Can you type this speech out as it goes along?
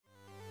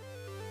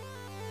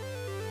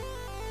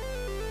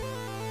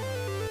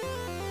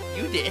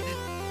You did.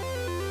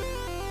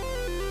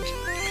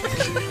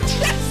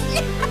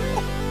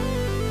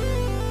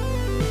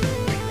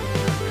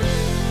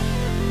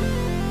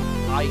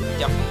 I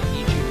definitely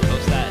need you to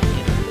post that in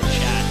the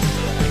chat so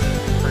that I can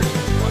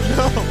personally watch it.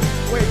 No,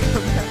 wait,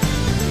 come back.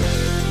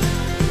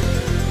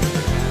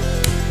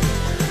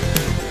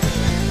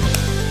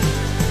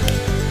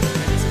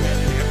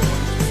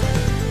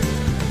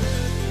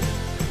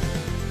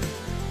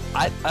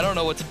 I don't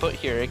know what to put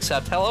here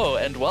except hello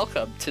and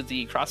welcome to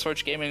the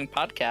Crossroads Gaming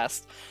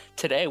Podcast.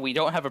 Today we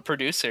don't have a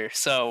producer,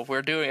 so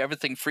we're doing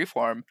everything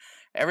freeform.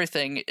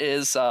 Everything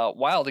is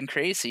wild and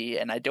crazy,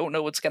 and I don't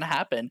know what's going to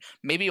happen.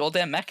 Maybe old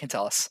Dan Matt can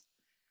tell us.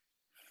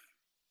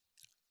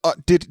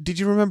 Did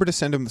you remember to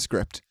send him the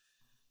script?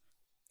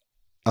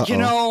 You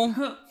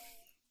know...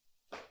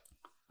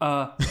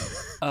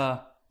 Okay,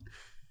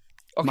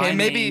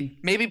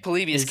 maybe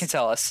Polybius can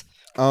tell us.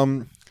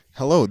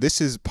 Hello, this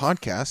is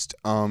podcast.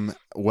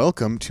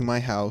 Welcome to my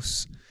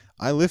house.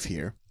 I live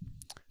here.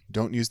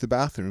 Don't use the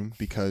bathroom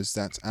because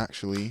that's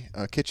actually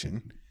a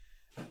kitchen.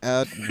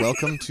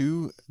 Welcome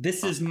to...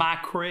 This is my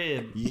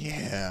crib.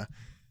 Yeah.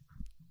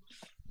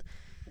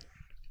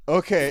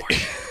 Okay.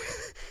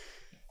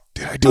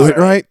 Did I do it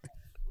right?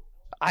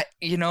 I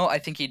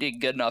think you did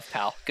good enough,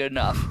 pal. Good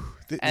enough.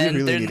 And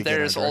really then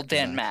there's old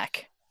Dan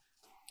Mac.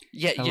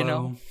 Yeah,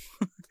 Hello.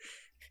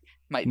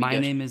 Might be My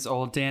good. name is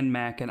Old Dan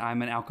Mac, and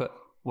I'm an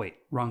Wait,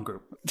 wrong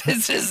group.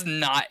 This is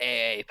not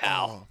AA,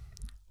 pal.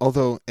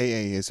 Although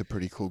AA is a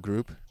pretty cool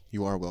group,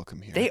 you are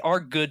welcome here. They are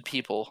good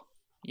people.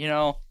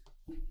 Not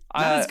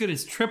as good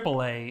as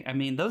AAA. I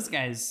mean, those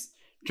guys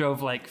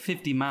drove like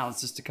 50 miles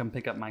just to come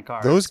pick up my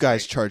car. Those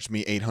guys charged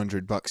me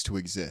 $800 to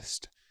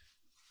exist.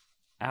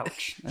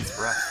 Ouch, that's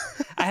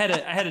rough. I had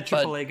a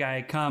AAA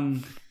guy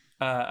come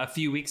a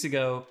few weeks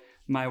ago.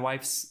 My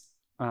wife's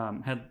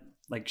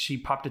she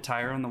popped a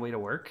tire on the way to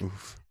work.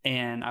 Oof.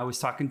 And I was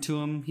talking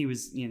to him. He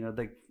was,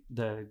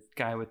 the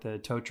guy with the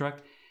tow truck.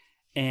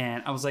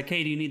 And I was like,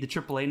 hey, do you need the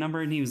AAA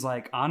number? And he was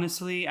like,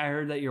 honestly, I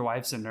heard that your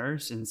wife's a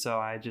nurse. And so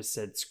I just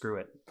said, screw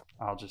it.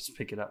 I'll just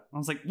pick it up. I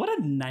was like, what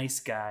a nice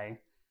guy.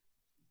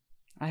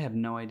 I have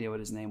no idea what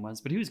his name was,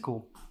 but he was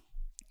cool.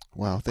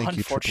 Wow, thank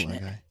you, AAA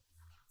Unfortunate. guy.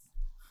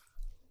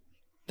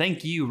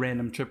 Thank you,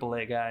 random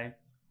AAA guy.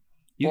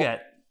 You got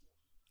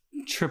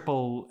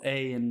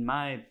AAA in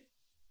my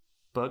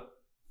book.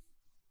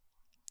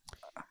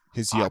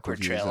 His Yelp Awkward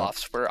review is trail up.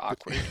 offs were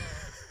awkward.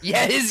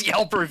 Yeah, his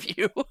Yelp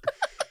review.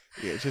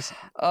 Yeah, just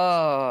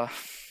So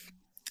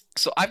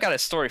I've got a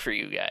story for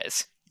you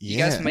guys.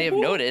 yeah. You guys may have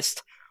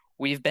noticed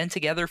we've been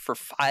together for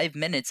 5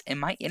 minutes and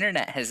my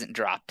internet hasn't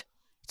dropped.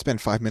 It's been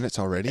 5 minutes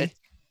already.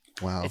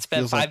 Wow, It's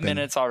been feels like 5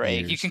 minutes already.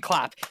 years. You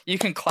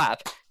can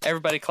clap.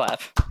 Everybody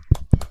clap.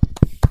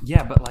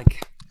 Yeah, but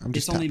I'm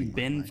just it's only tapping my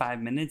been mic.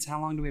 5 minutes. How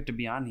long do we have to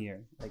be on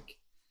here? This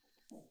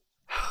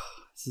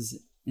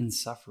is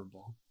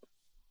insufferable.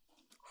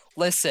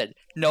 Listen,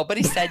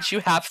 nobody said you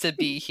have to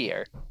be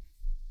here.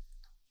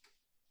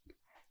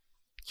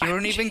 You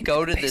don't even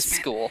go to this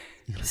school.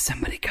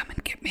 Somebody come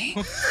and get me.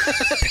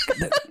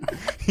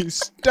 He's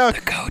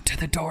stuck. Code to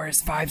the door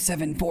is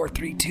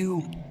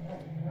 57432.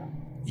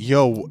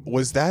 Yo,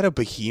 was that a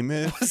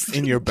behemoth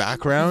in your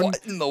background?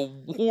 What in the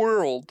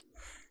world?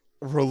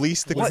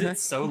 Release the. Was it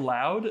so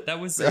loud? That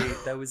was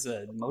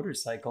a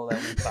motorcycle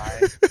that went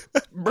by.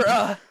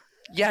 Bruh.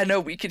 Yeah, no,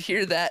 we could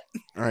hear that.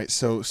 All right,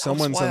 so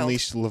someone's wild.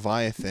 unleashed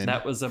Leviathan.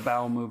 That was a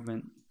bowel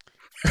movement.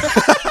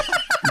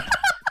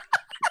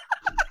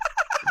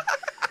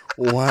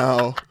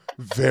 Wow,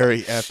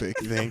 very epic.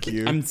 Thank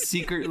you. I'm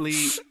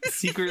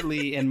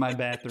secretly in my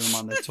bathroom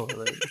on the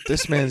toilet.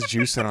 This man's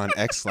juicing on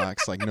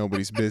X-Lax like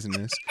nobody's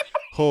business.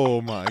 Oh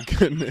my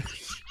goodness.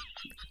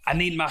 I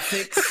need my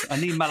fix. I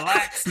need my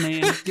lax,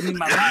 man. Give me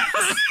my lax.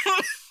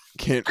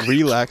 Can't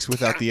relax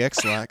without the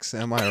X-Lax.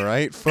 Am I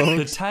right, The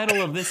folks?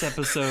 title of this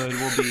episode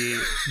will be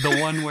The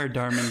One Where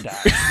Darman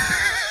Dies.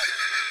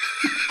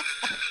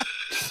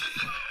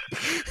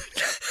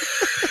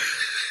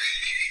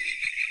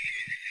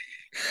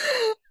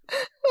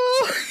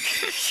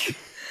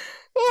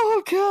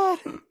 Oh, God.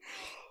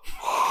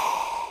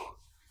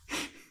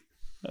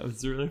 That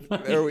was really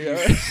funny. There we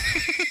are.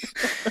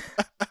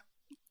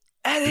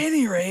 At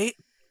any rate.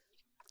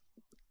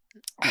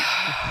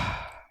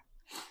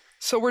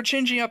 So we're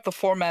changing up the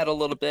format a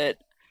little bit.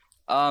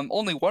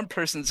 Only one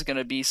person's going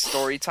to be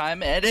story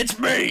time, and it's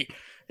me!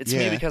 It's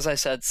me Yeah. because I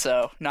said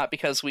so, not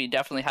because we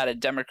definitely had a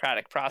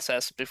democratic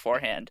process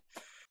beforehand.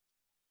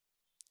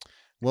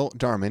 Well,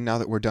 Darman, now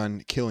that we're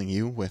done killing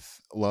you with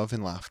love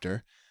and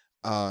laughter,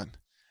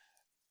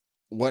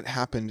 what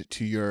happened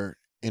to your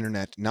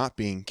internet not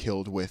being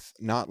killed with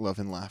not love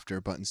and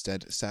laughter, but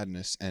instead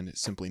sadness and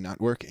simply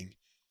not working?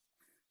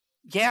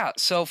 Yeah,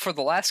 so for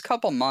the last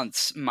couple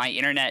months, my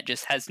internet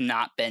just has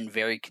not been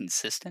very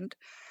consistent.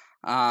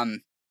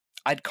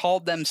 I'd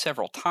called them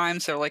several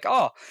times. They're like,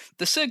 oh,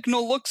 the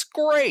signal looks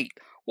great.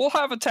 We'll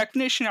have a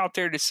technician out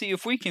there to see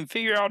if we can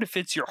figure out if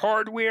it's your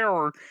hardware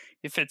or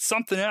if it's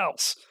something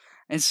else.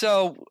 And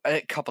so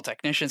a couple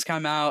technicians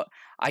come out.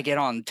 I get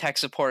on tech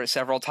support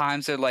several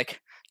times. They're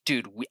like,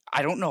 dude,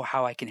 I don't know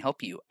how I can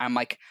help you. I'm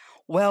like,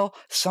 well,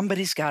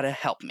 somebody's got to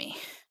help me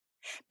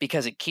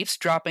because it keeps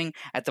dropping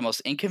at the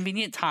most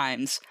inconvenient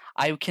times.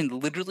 I can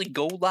literally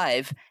go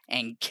live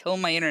and kill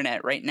my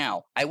internet right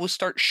now. I will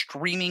start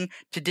streaming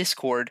to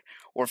Discord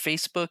or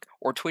Facebook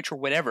or Twitch or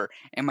whatever,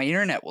 and my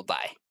internet will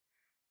die.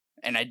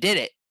 And I did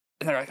it.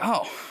 And they're like,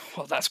 oh,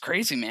 well, that's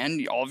crazy,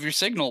 man. All of your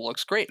signal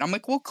looks great. And I'm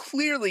like, well,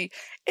 clearly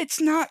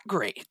it's not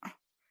great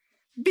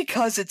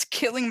because it's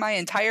killing my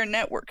entire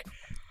network.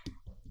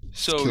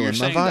 So you're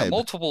saying that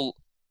multiple...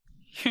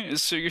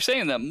 So you're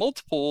saying that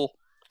multiple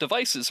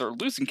devices are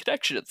losing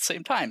connection at the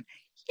same time?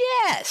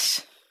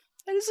 Yes!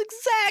 That is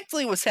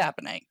exactly what's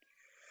happening.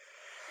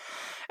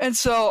 And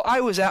so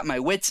I was at my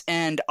wit's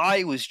end.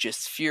 I was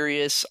just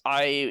furious.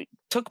 I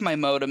took my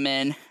modem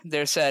in.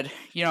 They said,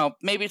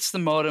 maybe it's the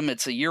modem.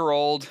 It's a year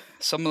old.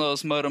 Some of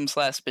those modems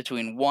last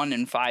between 1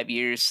 and 5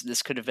 years.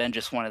 This could have been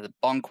just one of the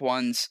bunk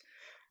ones.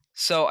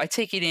 So I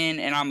take it in,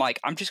 and I'm like,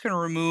 I'm just going to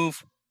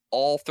remove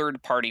all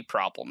third-party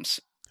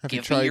problems.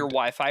 Give me your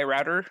Wi-Fi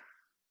router.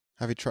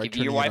 Have you tried Give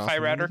me your Wi-Fi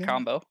router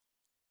combo.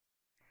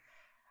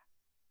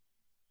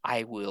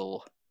 I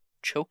will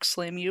choke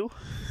slam you.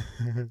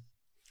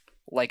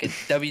 Like a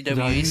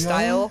WWE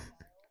style.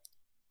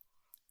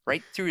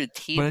 Right through the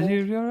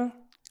table.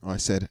 Oh, I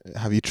said,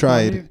 have you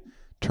tried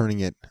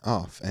turning it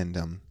off and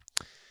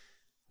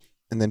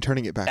then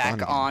turning it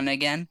back on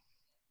again?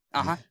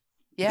 Uh-huh.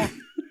 Yeah.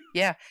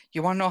 Yeah.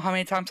 You want to know how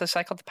many times I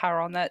cycled the power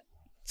on that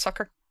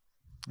sucker?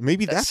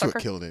 Maybe that's what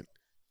killed it.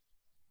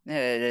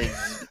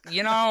 If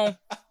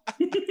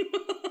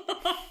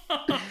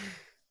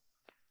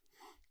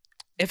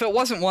it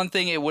wasn't one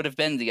thing, it would have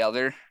been the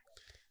other.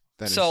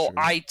 So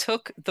I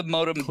took the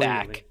modem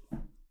back.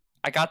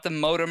 I got the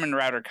modem and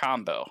router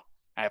combo.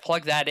 I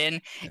plug that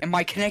in, and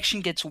my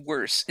connection gets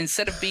worse.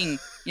 Instead of being,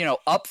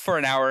 up for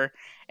an hour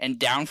and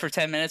down for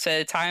 10 minutes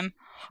at a time,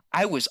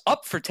 I was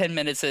up for 10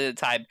 minutes at a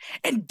time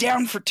and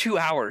down for 2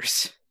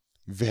 hours.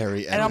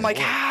 And I'm like,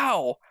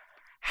 how?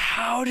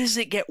 How does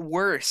it get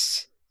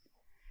worse?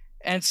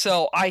 And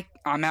so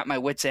I'm at my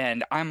wit's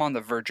end. I'm on the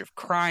verge of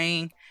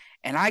crying,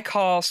 and I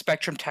call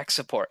Spectrum Tech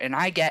Support, and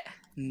I get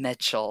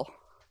Mitchell.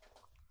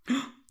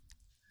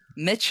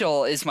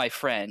 Mitchell is my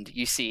friend,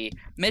 you see.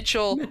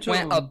 Mitchell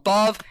went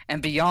above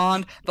and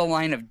beyond the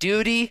line of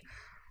duty.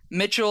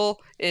 Mitchell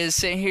is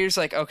sitting here, he's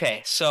like,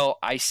 okay, so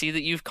I see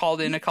that you've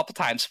called in a couple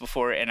times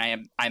before, and I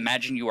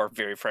imagine you are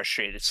very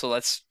frustrated. So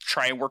let's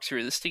try and work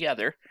through this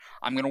together.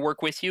 I'm going to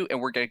work with you,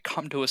 and we're going to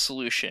come to a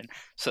solution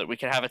so that we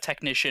can have a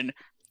technician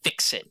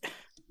fix it.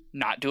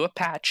 Not do a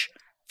patch,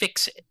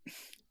 fix it.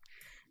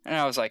 And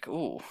I was like,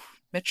 ooh,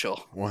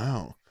 Mitchell.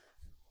 Wow.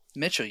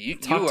 Mitchell, you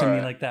talk to me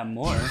like that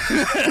more.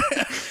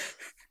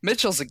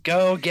 Mitchell's a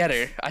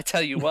go-getter, I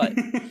tell you what.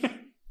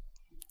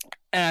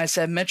 And I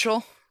said,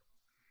 Mitchell,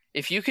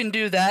 if you can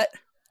do that,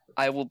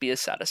 I will be a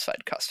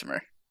satisfied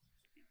customer.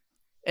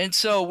 And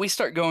so we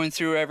start going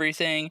through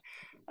everything.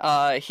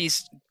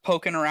 He's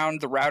poking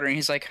around the router, and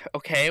he's like,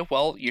 okay,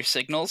 well, your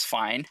signal's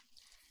fine.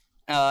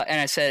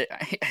 And I said,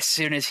 as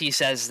soon as he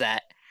says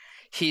that,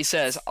 he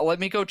says, let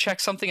me go check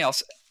something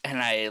else. And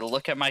I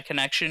look at my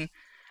connection.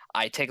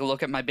 I take a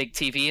look at my big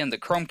TV, and the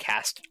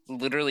Chromecast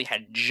literally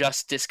had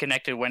just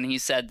disconnected when he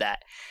said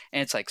that.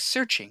 And it's like,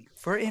 searching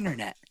for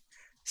internet.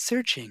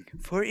 Searching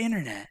for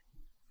internet.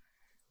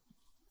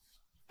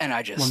 And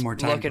I just one more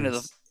time, look into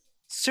the...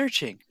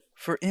 Searching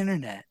for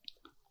internet.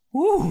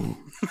 Woo!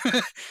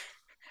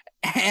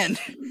 And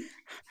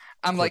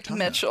I'm like,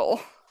 Mitchell,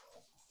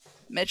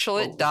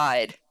 it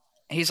died.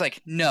 And he's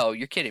like, no,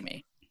 you're kidding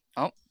me.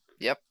 Oh,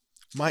 yep.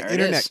 My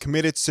internet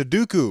committed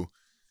Sudoku.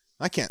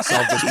 I can't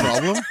solve this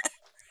problem.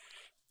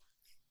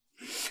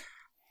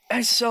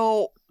 And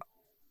so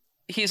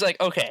he's like,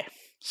 okay,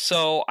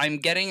 so I'm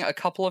getting a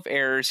couple of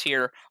errors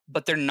here,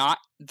 but they're not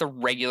the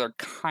regular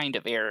kind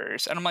of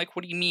errors. And I'm like,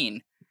 what do you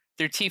mean?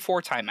 They're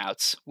T4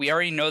 timeouts. We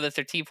already know that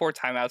they're T4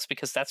 timeouts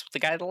because that's what the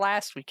guy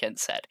last weekend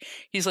said.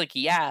 He's like,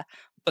 yeah,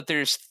 but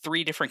there's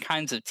 3 different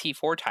kinds of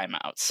T4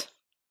 timeouts.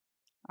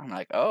 I'm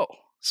like, oh,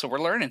 so we're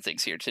learning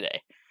things here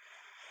today.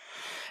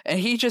 And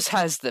he just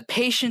has the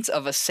patience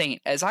of a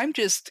saint, as I'm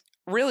just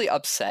really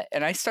upset.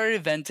 And I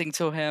started venting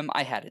to him.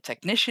 I had a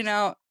technician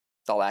out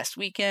the last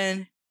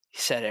weekend. He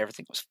said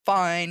everything was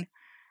fine.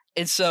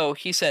 And so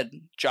he said,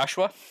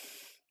 Joshua,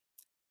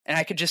 and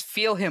I could just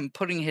feel him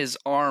putting his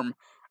arm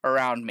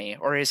around me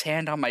or his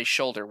hand on my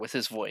shoulder with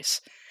his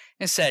voice,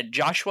 and said,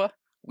 Joshua,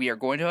 we are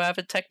going to have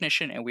a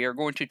technician, and we are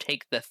going to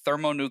take the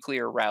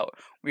thermonuclear route.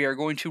 We are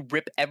going to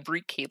rip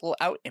every cable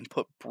out and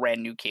put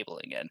brand new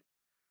cabling in.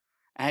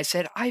 And I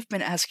said, I've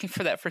been asking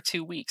for that for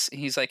 2 weeks. And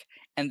he's like,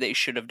 and they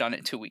should have done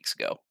it 2 weeks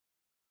ago.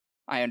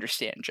 I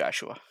understand,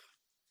 Joshua.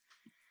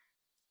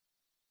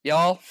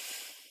 Y'all,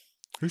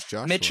 who's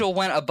Joshua? Mitchell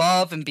went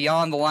above and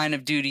beyond the line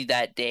of duty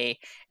that day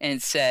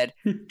and said,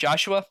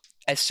 Joshua,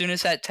 as soon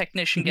as that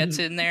technician gets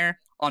in there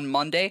on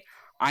Monday,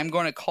 I'm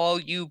going to call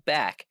you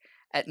back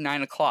at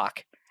 9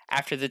 o'clock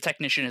after the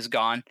technician is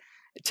gone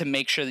to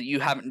make sure that you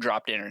haven't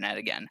dropped internet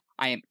again.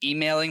 I am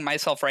emailing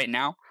myself right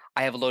now.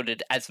 I have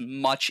loaded as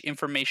much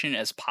information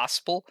as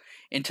possible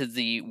into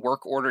the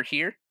work order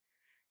here,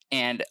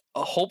 and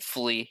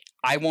hopefully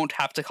I won't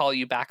have to call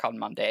you back on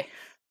Monday.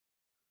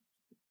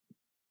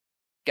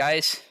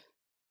 Guys,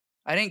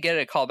 I didn't get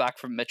a call back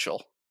from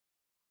Mitchell.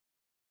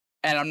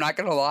 And I'm not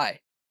going to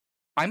lie,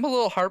 I'm a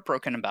little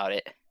heartbroken about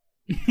it.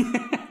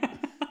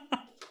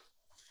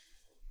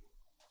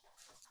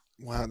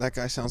 Wow, that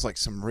guy sounds like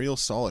some real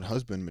solid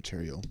husband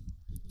material.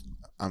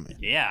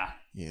 Yeah.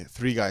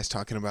 3 guys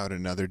talking about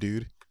another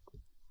dude.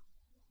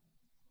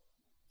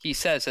 He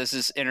says as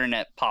his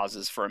internet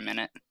pauses for a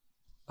minute.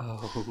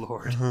 Oh,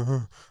 Lord.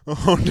 Oh,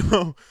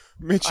 no.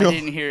 Mitchell. I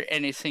didn't hear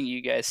anything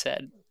you guys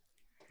said.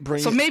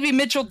 Bring So it. maybe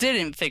Mitchell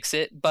didn't fix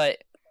it,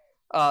 but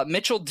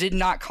Mitchell did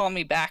not call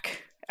me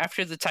back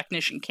after the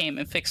technician came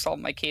and fixed all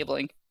my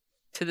cabling.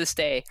 To this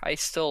day, I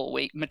still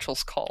await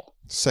Mitchell's call.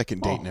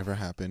 Second date never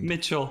happened.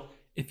 Mitchell,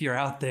 if you're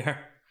out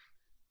there,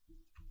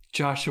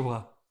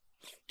 Joshua's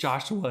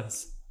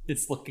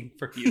is looking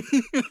for you.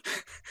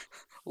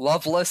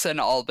 Loveless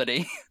and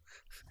Albany.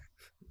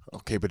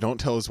 Okay, but don't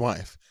tell his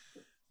wife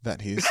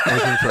that he's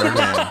looking for a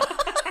man.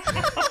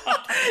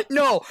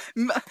 No,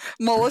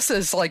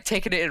 Melissa's like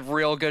taking it in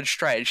real good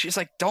stride. She's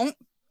like, don't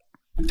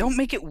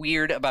make it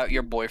weird about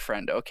your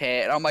boyfriend,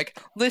 okay? And I'm like,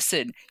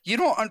 listen, you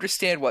don't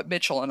understand what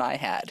Mitchell and I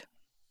had.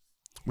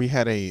 We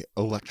had a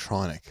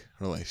electronic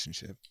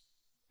relationship.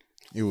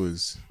 It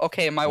was...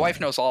 Okay, my wife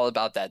knows all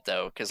about that,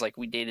 though, because like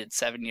we dated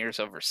 7 years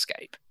over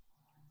Skype.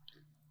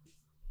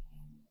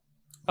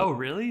 Oh,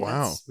 really?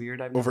 Wow. That's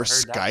weird. I've never Over heard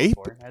that Skype?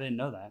 before. I didn't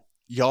know that.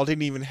 Y'all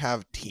didn't even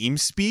have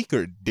TeamSpeak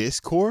or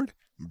Discord?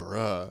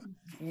 Bruh.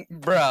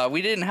 Bruh,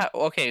 we didn't have...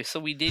 Okay, so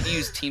we did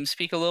use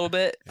TeamSpeak a little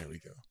bit, There we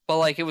go. but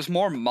like it was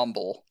more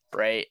Mumble,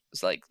 right?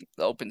 It's like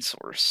the open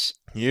source.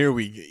 Here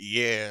we go.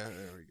 Yeah,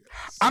 there we go.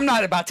 I'm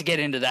not about to get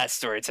into that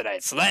story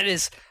tonight, so that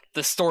is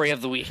the story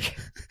of the week.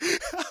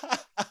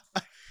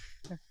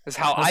 Is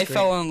how That's I great.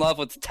 fell in love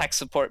with the tech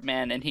support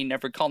man and he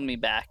never called me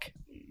back.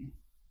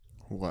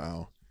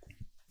 Wow.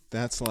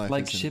 That's life.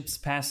 Like isn't it? ships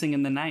passing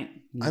in the night.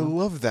 I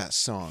love that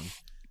song.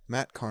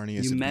 Matt Carney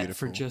is You a met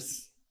beautiful... for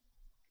just...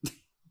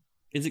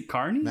 Is it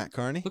Carney? Matt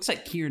Carney? Looks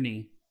like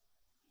Kearney.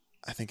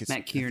 I think it's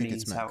Matt Kearney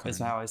it's is Matt how, Carney. is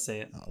how I say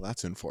it. Oh,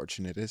 that's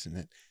unfortunate, isn't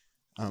it?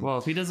 Well,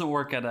 if he doesn't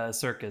work at a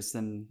circus,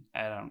 then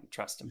I don't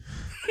trust him.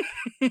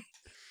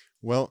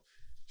 Well,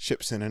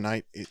 Ships in a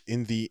Night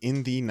in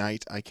the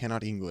Night I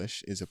Cannot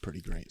English is a pretty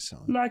great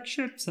song. Like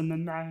ships in the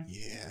night.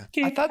 Yeah.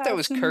 I thought that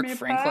was Kirk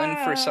Franklin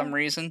for some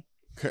reason.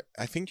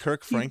 I think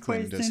Kirk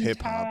Franklin does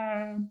hip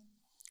hop.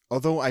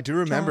 Although I do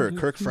remember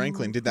Kirk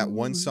Franklin did that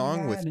one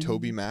song with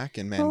Toby Mac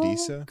and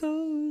Mandisa.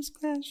 Goes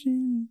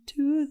crashing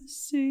to the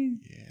sea.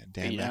 Yeah,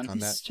 Dan Yeah. Mac on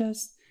that. It's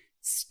just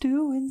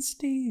Stu and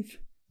Steve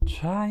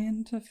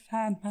trying to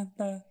find my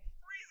love.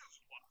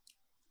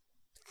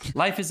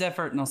 Life is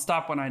effort, and I'll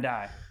stop when I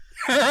die.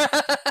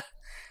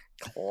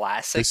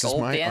 Classic This is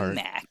old my Dan art.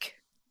 Mac.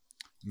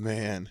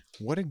 Man,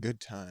 what a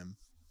good time.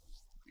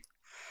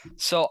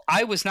 So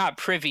I was not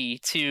privy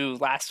to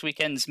last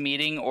weekend's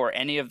meeting or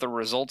any of the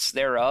results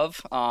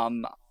thereof.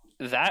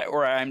 That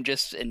or I'm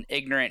just an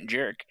ignorant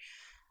jerk.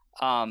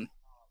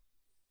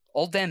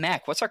 Old Dan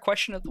Mac, what's our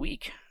question of the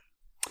week?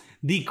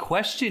 The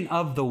question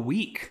of the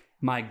week,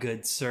 my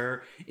good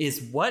sir,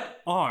 is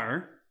what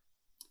are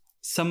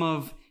some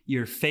of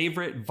your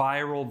favorite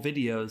viral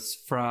videos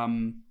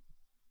from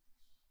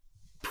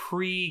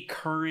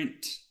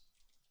pre-current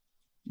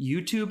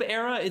YouTube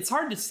era? It's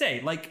hard to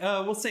say. Like,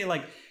 we'll say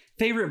like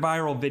favorite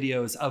viral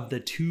videos of the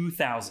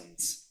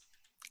 2000s.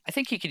 I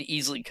think you could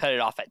easily cut it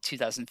off at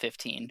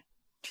 2015,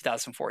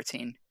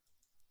 2014.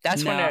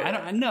 That's no, when I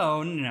don't.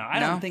 No. I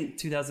No? don't think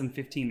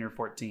 2015 or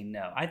 14.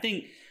 No, I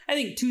think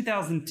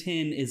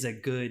 2010 is a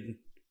good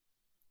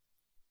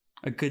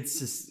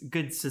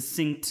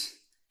succinct,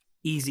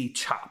 easy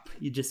chop.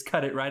 You just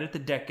cut it right at the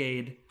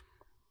decade.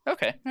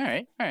 Okay, all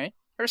right. I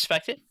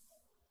respect it.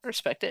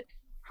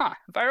 Huh,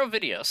 viral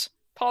videos.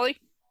 Polly?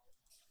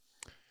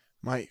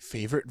 My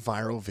favorite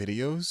viral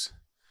videos?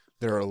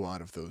 There are a lot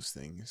of those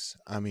things.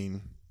 I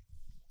mean,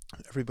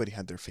 everybody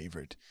had their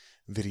favorite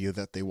video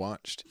that they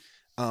watched.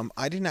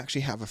 I didn't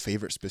actually have a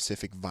favorite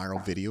specific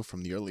viral video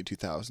from the early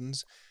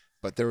 2000s,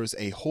 but there was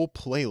a whole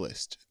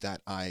playlist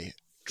that I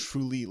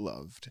truly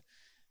loved.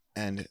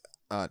 And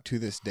to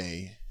this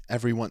day,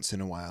 every once in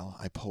a while,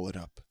 I pull it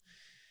up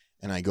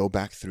and I go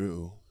back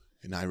through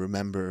and I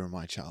remember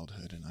my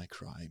childhood and I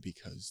cry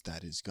because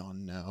that is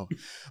gone now.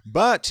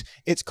 But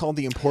it's called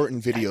the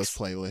Important Videos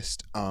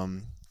playlist.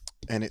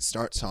 And it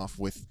starts off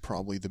with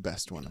probably the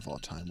best one of all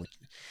time, which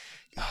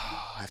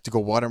I have to go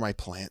water my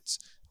plants.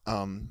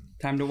 Time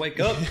to wake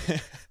up.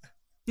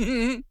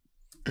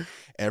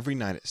 Every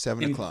night at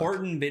 7 o'clock.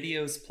 Important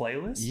videos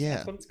playlist. Yeah,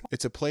 That's what it's called?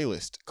 it's a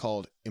playlist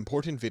called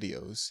Important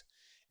Videos.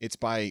 It's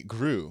by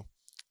Gru,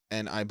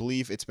 and I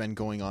believe it's been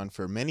going on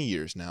for many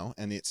years now.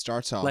 And it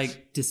starts off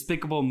Like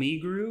Despicable Me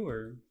Gru,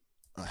 or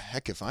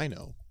heck if I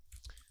know,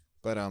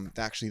 but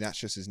actually that's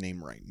just his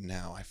name right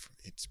now.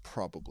 It's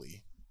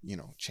probably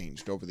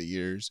changed over the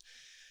years.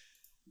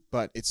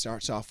 But it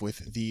starts off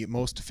with the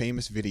most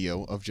famous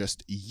video of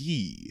just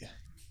Yee,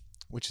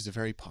 which is a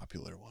very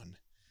popular one.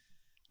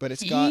 But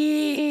it's got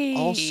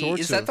all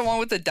sorts Is that the one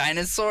with the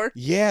dinosaur?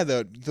 Yeah,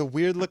 the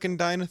weird-looking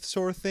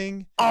dinosaur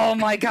thing. Oh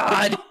my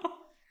god!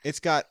 It's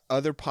got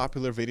other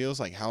popular videos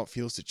like how it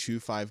feels to chew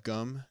 5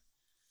 gum.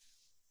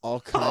 All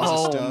kinds of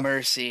Oh, stuff.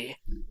 mercy.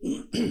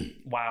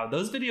 Wow,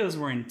 those videos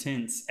were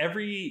intense.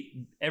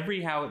 Every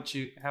how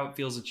it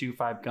feels to chew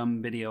 5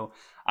 gum video,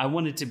 I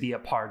wanted to be a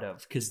part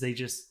of because they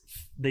just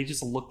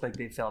looked like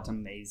they felt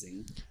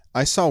amazing.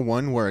 I saw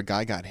one where a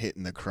guy got hit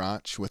in the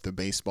crotch with a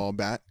baseball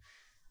bat.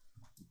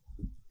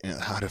 And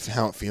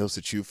how it feels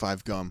to chew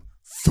 5 gum.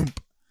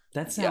 Thump.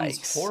 That sounds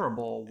Yikes.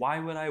 horrible. Why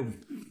would I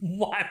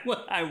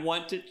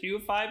want to chew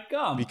 5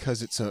 gum?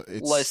 Because it's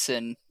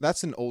Listen,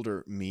 that's an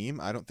older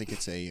meme. I don't think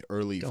it's a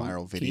early Don't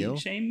viral video.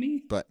 kink shame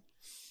me? But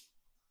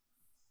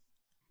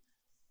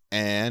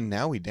and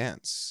now we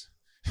dance.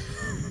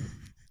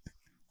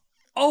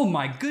 Oh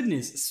my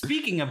goodness.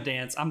 Speaking of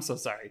dance, I'm so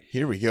sorry.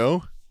 Here we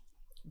go.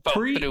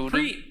 Pre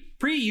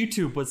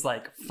YouTube was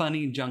like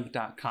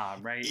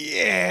funnyjunk.com, right?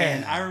 Yeah.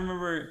 And I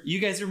remember, you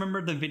guys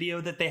remember the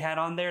video that they had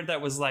on there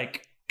that was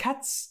like,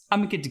 cats,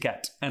 I'm a kid to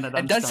cat. And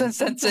it does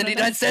sense, and it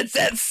does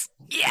sense.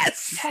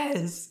 Yes!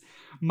 Yes.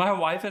 My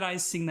wife and I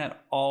sing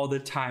that all the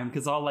time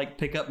because I'll like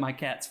pick up my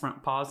cat's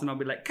front paws and I'll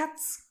be like,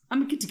 cats,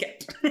 I'm a kitty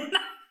cat.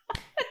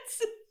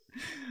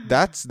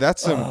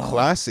 That's some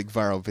classic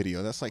viral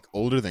video. That's like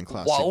older than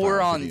classic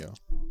viral video.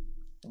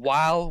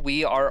 While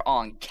we are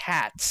on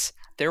cats,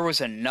 there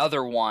was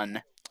another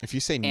one. If you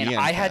say And Nyan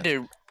I Cat, had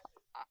to...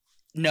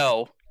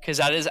 No, because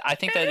I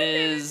think that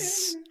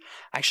is...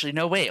 Actually,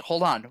 no, wait,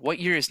 hold on. What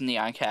year is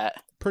Neon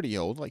Cat? pretty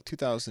old, like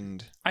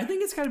 2000. I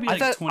think it's got to be I like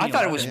thought 2011. I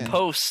thought it was Yeah.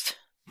 post.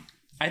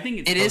 I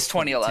think It is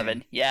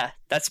 2011. Yeah,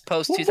 that's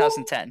post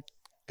 2010. It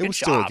Good was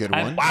still a job. good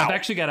I've, one. Wow. I've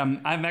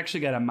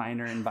actually got a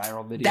minor in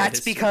viral video. That's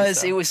history,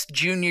 because so- it was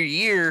junior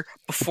year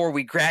before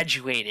we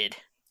graduated.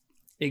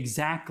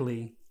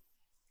 exactly.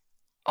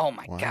 Oh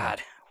my Wow.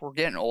 god, we're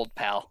getting old,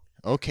 pal.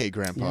 Okay,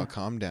 Grandpa, Yeah.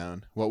 calm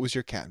down. What was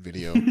your cat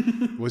video?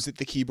 Was it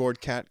the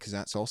keyboard cat? Because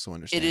that's also It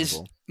understandable.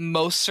 is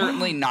most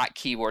certainly not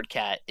Keyboard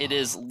Cat. It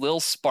is Lil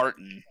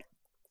Spartan,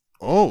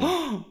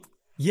 Oh,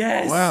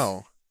 Yes.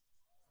 wow.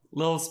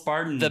 Lil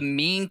Spartan. the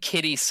Mean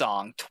Kitty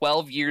song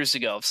 12 years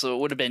ago. So it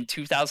would have been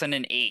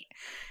 2008.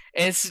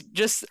 It's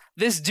just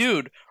this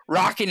dude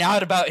rocking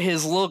out about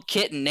his little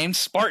kitten named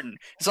Spartan.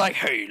 It's like,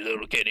 hey,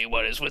 little kitty,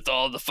 what is with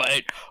all the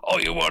fight?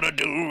 All you want to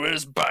do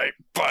is bite,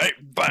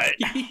 bite, bite.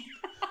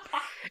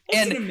 It's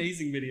and- an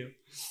amazing video.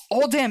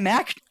 Old Dan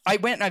Mac, I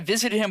went and I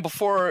visited him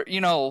before,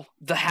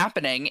 the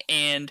happening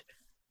and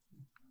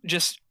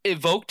just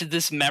evoked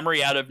this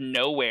memory out of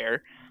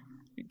nowhere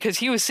because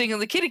he was singing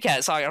the Kitty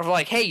Cat song. I was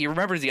like, hey, you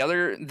remember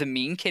the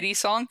Mean Kitty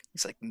song?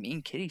 He's like,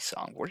 Mean Kitty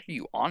song? What are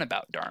you on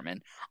about,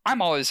 Darman?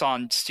 I'm always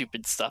on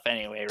stupid stuff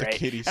anyway, The right?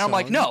 kitty And I'm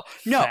like, song?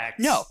 no.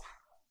 Facts.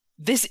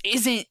 This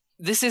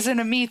isn't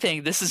a me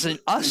thing. This is an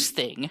us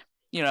thing,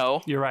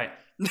 You're right.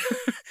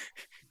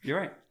 You're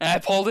right. And I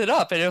pulled it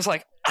up and it was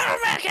like, oh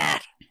my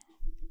god.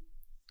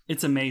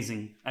 It's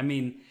amazing. I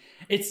mean,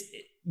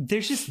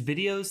 there's just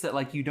videos that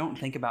like you don't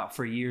think about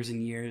for years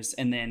and years,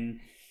 and then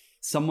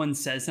someone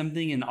says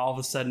something, and all of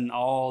a sudden,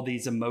 all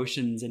these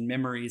emotions and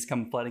memories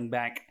come flooding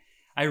back.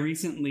 I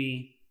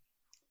recently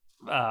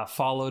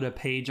followed a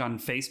page on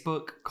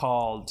Facebook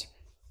called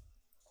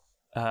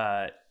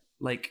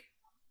like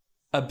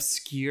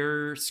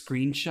obscure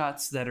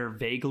screenshots that are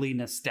vaguely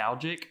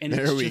nostalgic, and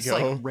There it's we just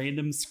go. like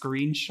random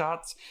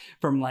screenshots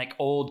from like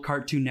old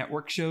Cartoon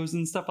Network shows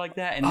and stuff like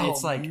that, and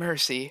it's like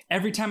mercy.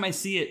 every time I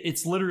see it,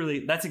 it's literally,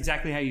 that's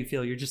exactly how you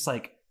feel. You're just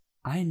like,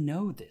 I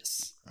know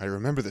this. I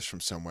remember this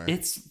from somewhere.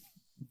 It's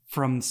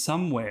from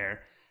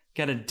somewhere.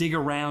 Got to dig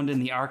around in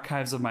the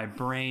archives of my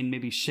brain,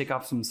 maybe shake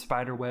off some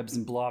spider webs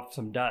and blow off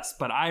some dust.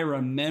 But I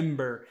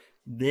remember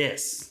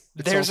this.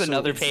 It's There's also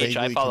another page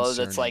I vaguely follow that's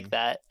concerning. like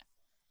that.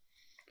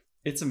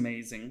 It's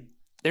amazing.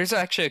 There's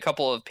actually a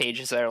couple of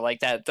pages that are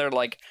like that. They're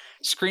like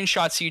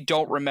screenshots you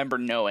don't remember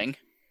knowing,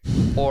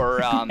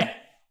 or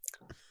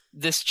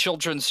this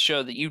children's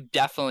show that you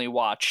definitely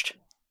watched,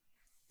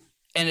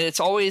 and it's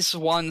always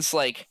ones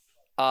like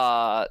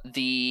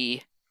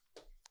the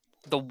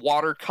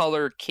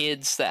watercolor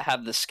kids that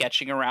have the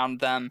sketching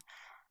around them.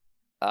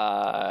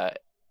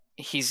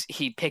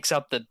 He picks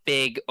up the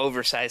big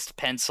oversized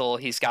pencil.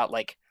 He's got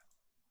like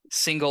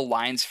single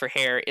lines for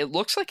hair. It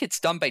looks like it's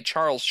done by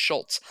Charles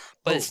Schultz,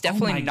 but Oh, it's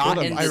definitely my not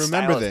God. in I the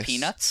remember style this. of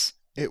Peanuts.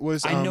 It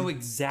was I know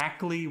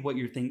exactly what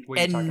you're thinking.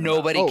 And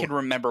nobody Oh. can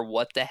remember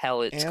what the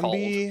hell it's called.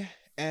 Ambi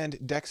and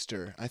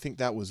Dexter. I think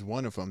that was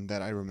one of them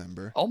that I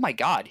remember. Oh my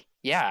god.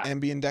 Yeah.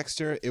 Ambi and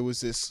Dexter, it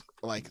was this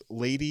like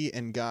lady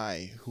and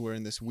guy who were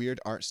in this weird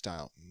art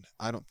style.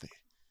 I don't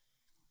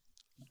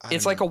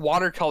It's know. like a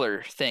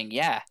watercolor thing.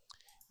 Yeah.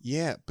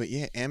 Yeah, but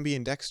yeah, Ambi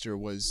and Dexter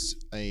was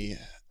a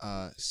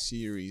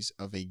series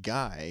of a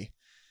guy.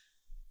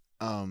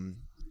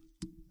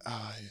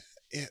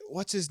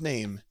 What's his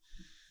name?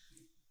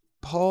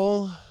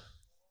 Paul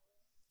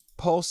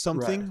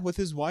something Right. with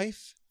his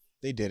wife.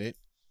 They did it.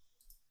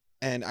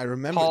 And I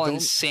remember Paul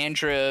and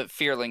Sandra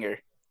Fearlinger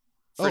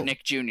for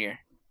Nick Jr.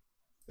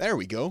 There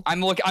we go.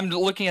 I'm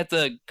looking at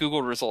the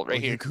Google result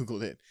right here. You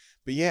Googled it.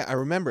 But yeah, I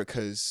remember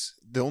because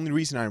the only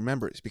reason I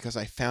remember it is because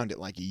I found it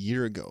like a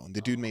year ago. And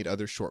the dude made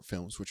other short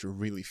films, which were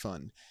really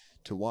fun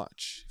to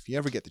watch. If you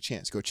ever get the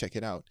chance, go check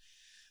it out.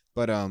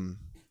 But man,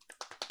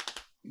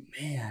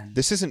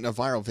 this isn't a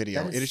viral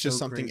video. It is just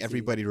so something crazy.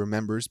 everybody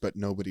remembers, but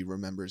nobody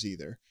remembers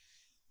either.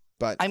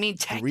 But I mean,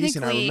 the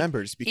reason I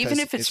remember is because even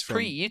if it's from,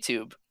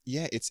 pre-YouTube.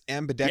 Yeah, it's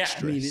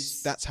ambidextrous. Yeah, I mean,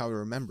 it's... That's how I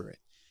remember it.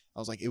 I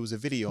was like, it was a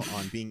video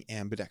on being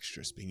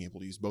ambidextrous, being able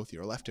to use both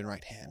your left and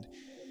right hand.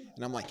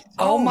 And I'm like,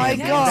 oh my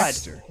god,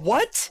 ambidexter.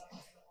 What?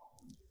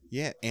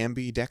 Yeah,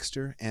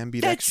 ambidextrous.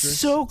 That's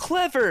so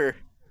clever.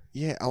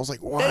 Yeah, I was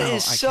like, wow, That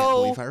is I so... can't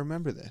believe I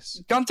remember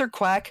this. Gunther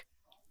Quack.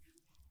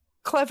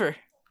 Clever.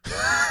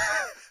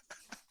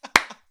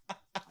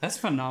 That's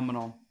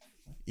phenomenal.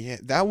 Yeah,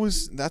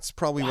 that's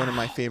probably one of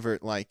my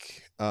favorite,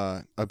 like,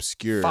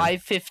 obscure...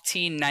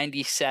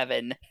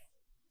 5/15/97.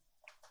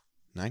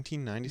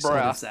 1997?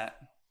 What is that?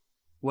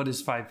 What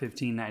is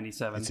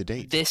 5/15/97? It's a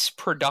date. This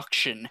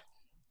production.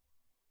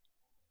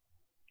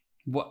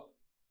 What?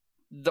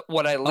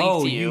 What I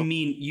linked to you.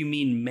 you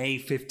mean May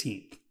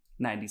 15th,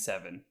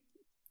 97.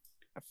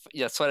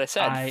 That's what I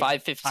said.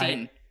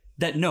 5/15.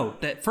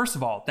 That first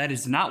of all, that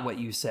is not what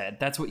you said.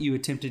 That's what you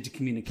attempted to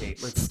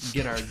communicate. Let's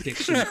get our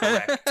diction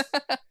correct.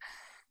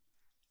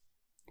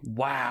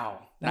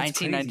 Wow.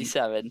 That's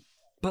 1997. crazy.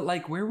 But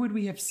like, where would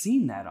we have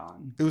seen that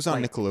on? It was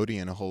on like,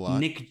 Nickelodeon a whole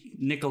lot.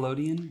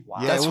 Nickelodeon? Wow.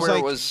 Yeah, That's it was where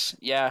like it was.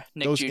 Yeah,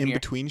 Nick those Jr.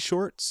 in-between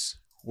shorts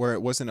where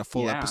it wasn't a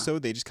full Yeah.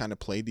 episode. They just kind of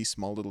played these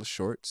small little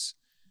shorts.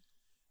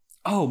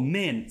 Oh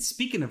man,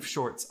 speaking of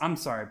shorts, I'm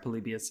sorry,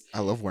 Polybius. I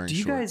love wearing Do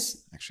you shorts.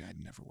 guys... Actually, I'd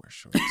never wear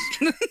shorts.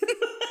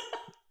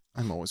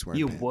 I'm always wearing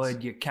You pants.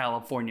 would, you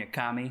California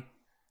commie.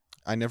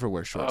 I never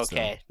wear shorts,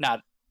 Okay,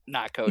 not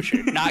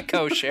kosher. Not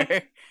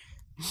kosher.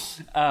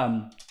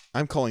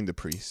 I'm calling the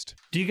priest.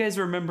 Do you guys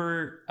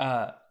remember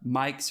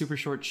Mike Super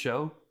Short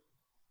Show?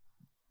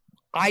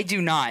 I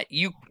do not.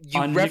 You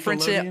On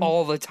reference it Nickelodeon?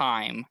 all the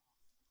time.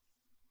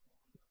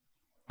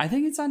 I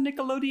think it's on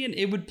Nickelodeon.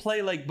 It would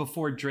play like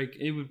before Drake.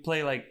 It would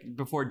play like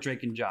before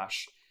Drake and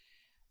Josh.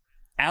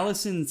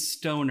 Allison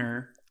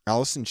Stoner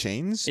Alice in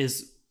Chains?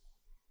 is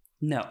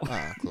no.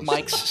 Close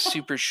Mike's enough.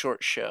 Super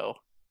Short Show.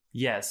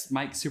 Yes,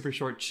 Mike's Super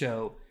Short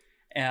Show.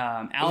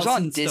 was Allison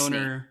on Disney.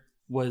 Stoner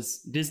was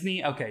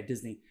Disney. Okay,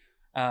 Disney.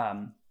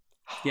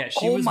 Yeah,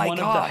 she Oh was my one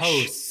of gosh. the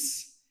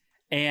hosts,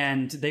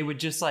 and they would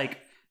just like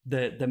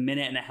the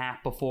minute and a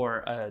half before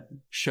a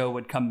show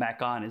would come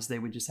back on, is they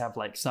would just have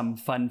like some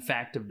fun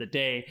fact of the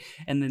day,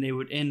 and then they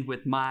would end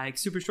with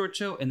Mike's Super Short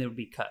Show, and they would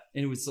be cut.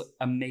 And it was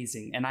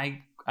amazing, and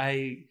I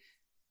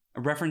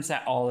reference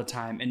that all the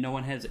time, and no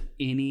one has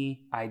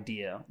any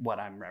idea what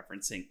I'm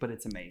referencing, but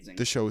it's amazing.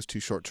 The show is too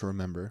short to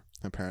remember,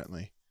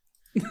 apparently.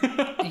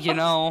 You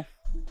know,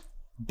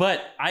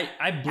 But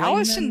I blame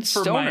Allison them for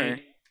Stoner.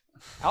 my...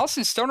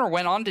 Allison Stoner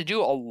went on to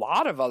do a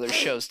lot of other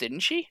shows, didn't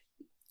she?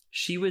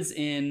 She was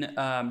in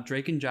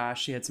Drake and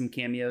Josh. She had some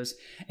cameos,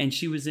 and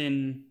she was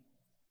in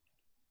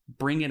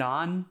Bring It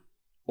On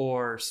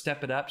or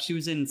Step It Up. She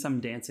was in some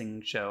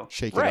dancing show.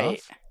 Shake Right. It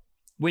Off?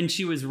 When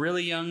she was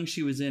really young,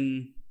 she was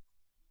in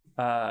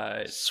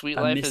Sweet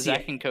a Life of Missy-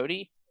 Zach and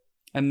Cody.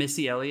 a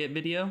Missy Elliott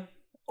video.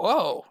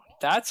 Whoa,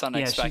 that's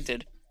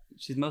unexpected.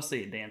 She's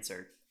mostly a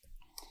dancer.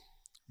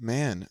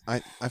 Man,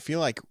 I feel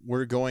like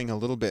we're going a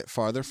little bit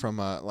farther from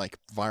like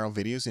viral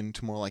videos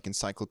into more like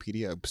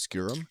Encyclopedia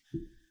Obscurum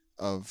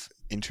of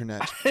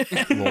internet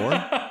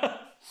lore.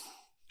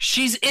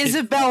 She's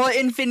Isabella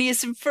in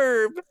Phineas and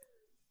Ferb.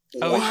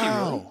 Oh, is she really?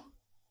 Wow.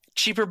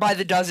 Cheaper by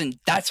the Dozen.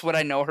 That's what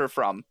I know her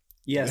from.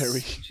 Yes,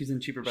 Very- she's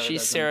in Cheaper by the She's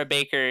Dozen. Sarah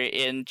Baker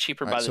in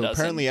Cheaper by Right, the so Dozen.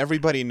 apparently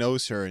everybody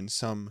knows her in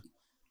some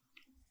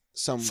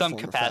form or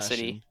capacity.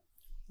 fashion.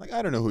 Like,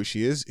 I don't know who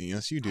she is.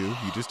 Yes, you do.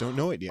 You just don't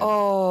know it yet.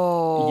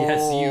 Oh, Yes,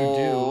 you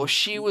do.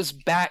 She was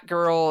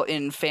Batgirl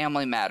in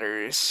Family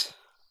Matters.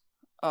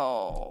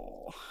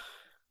 Oh,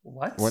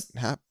 What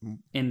happened?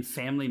 in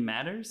Family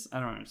Matters?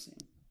 I don't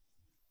understand.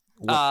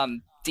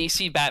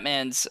 DC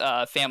Batman's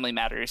Family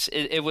Matters.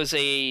 It was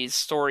a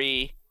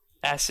story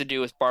that has to do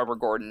with Barbara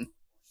Gordon.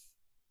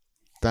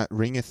 That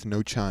ringeth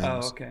no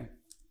chimes. Oh, okay.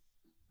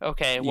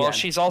 Okay, well, Yeah,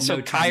 she's also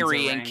no chimes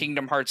Kyrie are in rang.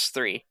 Kingdom Hearts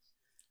 3.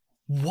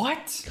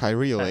 What?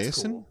 Kyrie That's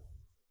Eleison?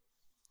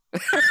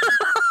 cool.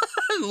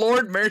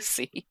 Lord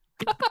mercy.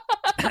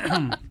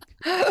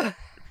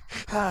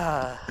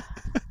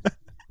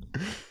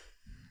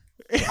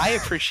 I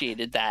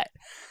appreciated that.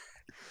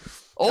 That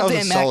Old was a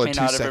Dan Mac solid may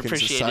 2 not have seconds of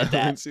appreciated that.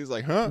 silence. He's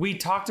like, huh? We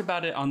talked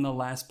about it on the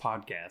last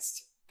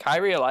podcast.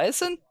 Kyrie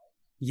Eliason?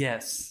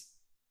 Yes.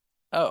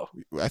 Oh,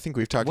 I think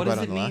we've talked What about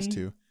does it on it the last mean?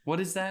 two. What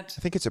is that?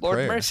 I think it's a Lord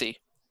prayer. mercy.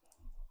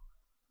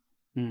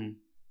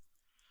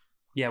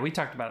 Yeah, we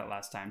talked about it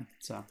last time.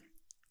 So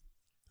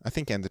I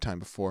think and the time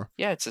before.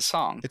 Yeah, it's a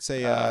song. It's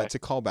a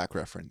callback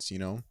reference, you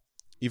know?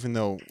 Even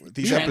though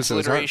these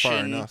episodes aren't far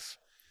Transliteration, enough.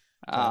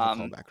 to have a um,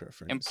 callback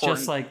reference.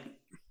 important.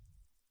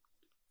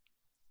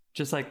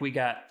 just like we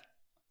got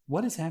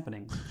What is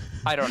happening?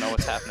 I don't know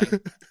what's happening.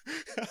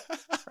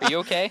 Are you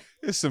okay?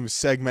 It's some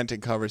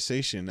segmented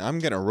conversation. I'm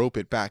going to rope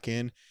it back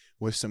in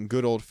with some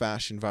good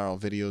old-fashioned viral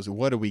videos.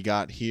 What do we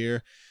got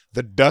here?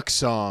 The duck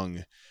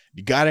song.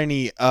 You got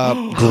any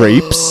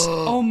grapes?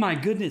 Oh my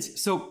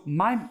goodness. So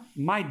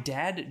my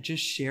dad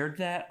just shared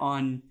that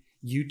on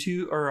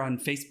YouTube or on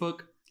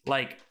Facebook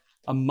like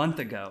a month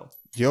ago.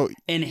 Yo,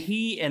 And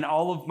he and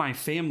all of my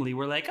family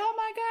were like, "Oh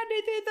my God,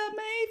 they did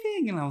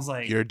amazing!" And I was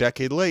like, you're a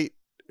decade late,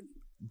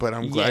 but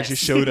I'm glad you "Yes."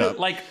 showed up.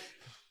 Like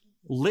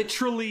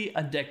literally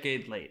a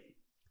decade late.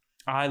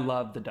 I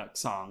love the duck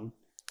song.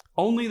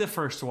 Only the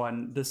first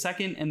one. The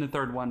second and the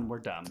third one were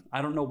dumb.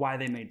 I don't know why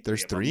they made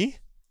There's of them. 3?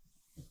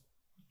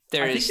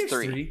 There I think is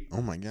there's 3.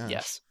 Oh my gosh.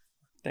 Yes.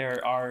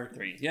 There are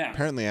 3. Yeah.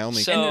 Apparently I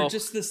only... So- And they're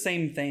just the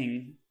same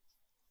thing.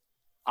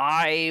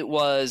 I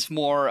was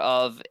more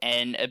of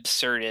an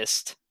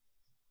absurdist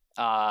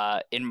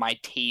in my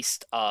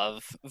taste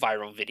of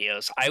viral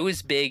videos. I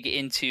was big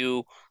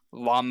into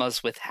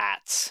llamas with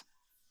hats.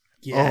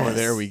 Oh,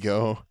 there we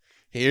go.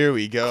 Here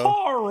we go.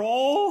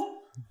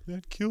 Carl!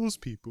 That kills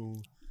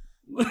people.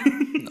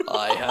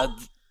 I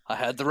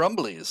had the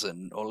rumblies,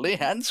 and only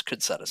hands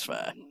could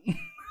satisfy.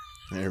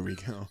 There we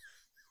go.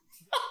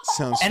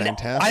 Sounds And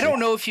fantastic. I don't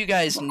know if you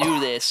guys knew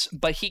this,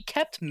 but he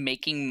kept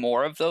making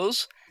more of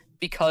those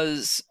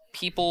because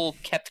people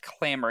kept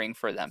clamoring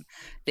for them.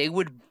 They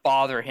would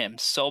bother him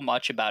so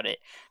much about it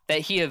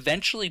that he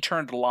eventually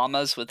turned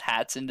llamas with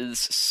hats into this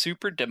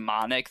super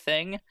demonic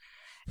thing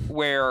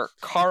where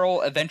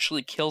Carl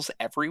eventually kills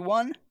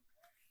everyone.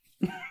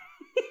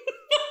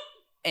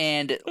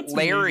 And That's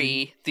Larry,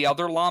 amazing. the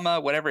other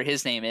llama, whatever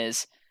his name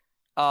is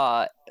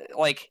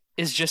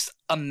just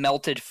a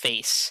melted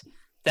face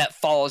that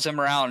follows him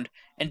around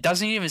and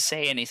doesn't even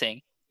say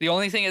anything. The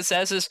only thing it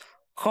says is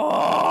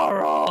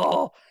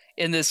Carl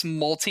in this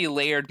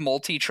multi-layered,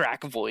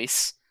 multi-track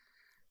voice.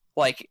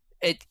 Like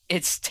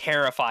it's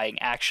terrifying.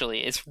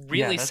 Actually, it's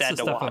really that's sad the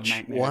to stuff of watch.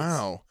 nightmares.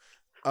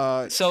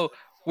 Wow. So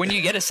when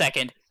you get a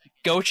second,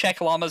 go check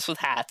llamas with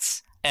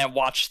hats and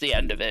watch the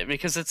end of it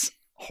because it's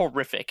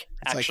horrific.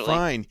 It's Actually, like,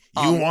 fine,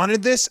 you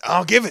wanted this?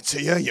 I'll give it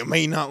to you. You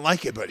may not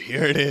like it, but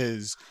here it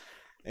is.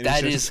 And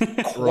that it is just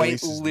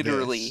quite releases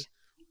literally. this.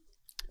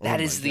 That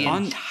Oh is my the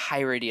God.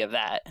 entirety of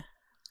that.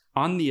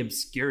 On the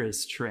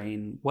Obscurus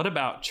train, what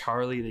about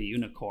Charlie the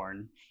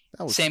Unicorn?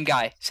 That was Same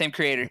guy, same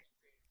creator.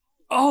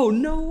 Oh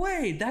no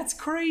way! That's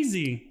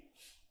crazy.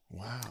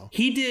 wow.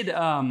 He did.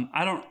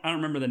 I don't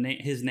remember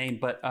his name,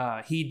 but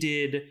he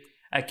did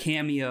a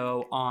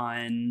cameo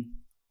on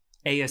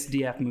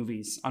ASDF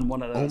movies on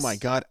one of Oh those. my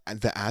God,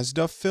 the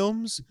Asduff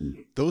films?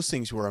 Those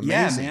things were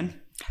Yeah, amazing.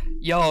 man.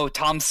 Yo,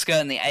 Tomska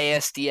and the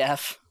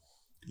ASDF.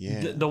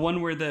 Yeah. The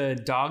one where the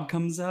dog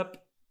comes up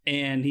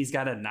and he's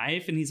got a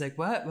knife and he's like,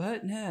 "What?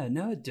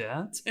 No,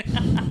 don't."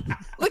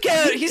 Look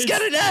out, he's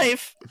got a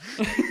knife.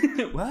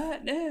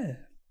 What? No.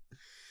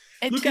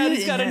 And Look out,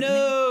 he's got a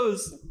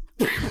nose.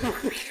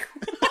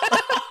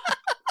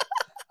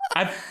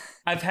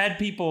 I've had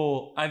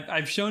people,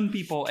 I've shown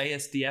people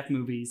ASDF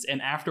movies,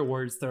 and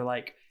afterwards they're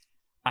like,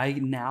 "I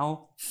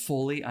now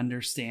fully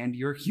understand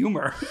your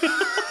humor."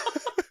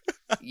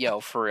 Yo,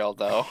 for real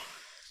though.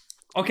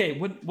 Okay,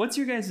 what's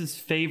your guys'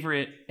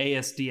 favorite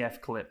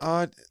ASDF clip?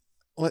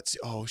 Let's see.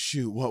 Oh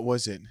shoot, what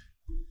was it?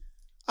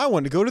 I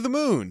want to go to the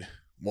moon.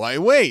 Why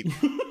wait?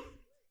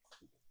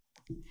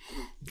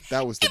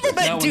 That was the Never best.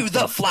 been That to one's the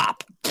fun.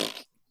 flop.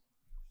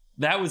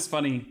 That was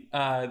funny.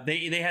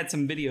 They had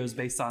some videos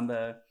based on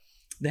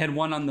they had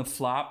one on the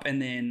flop,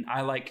 and then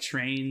I Like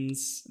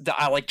Trains. The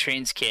I Like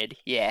Trains kid.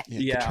 Yeah.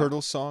 Yeah, the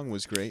turtle song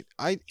was great.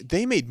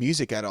 They made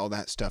music out of all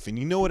that stuff, and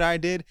you know what I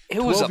did?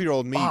 It was a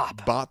 12-year-old me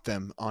bop. bought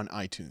them on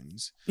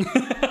iTunes.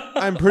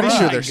 I'm pretty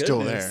sure they're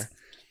still there.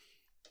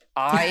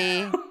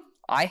 I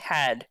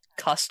had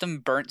custom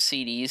burnt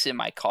CDs in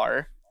my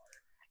car,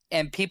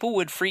 and people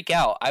would freak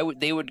out.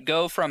 They would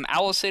go from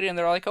Owl City, and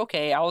they're like,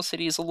 "Okay, Owl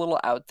City is a little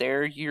out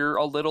there. You're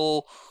a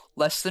little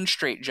less than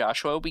straight,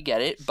 Joshua. We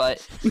get it."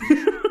 But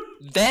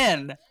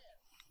then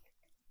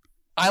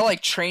I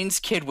Like Trains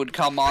kid would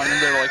come on,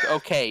 and they're like,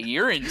 "Okay,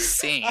 you're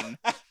insane.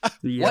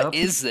 Yep. What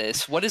is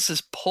this? What is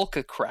this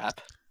polka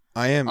crap?"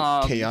 I am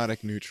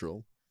chaotic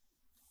neutral.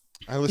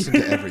 I listen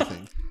to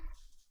everything.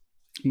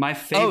 My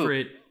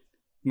favorite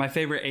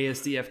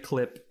ASDF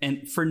clip,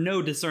 and for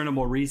no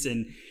discernible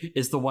reason,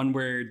 is the one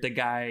where the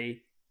guy,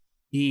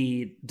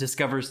 he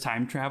discovers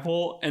time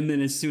travel, and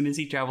then as soon as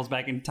he travels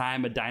back in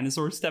time, a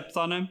dinosaur steps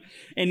on him,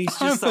 and he's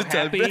just so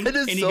happy,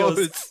 and he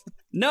goes,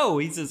 "No,"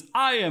 he says,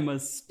 "I am a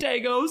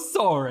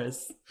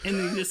Stegosaurus," and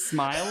then he just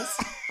smiles.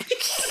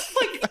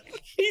 Like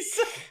he's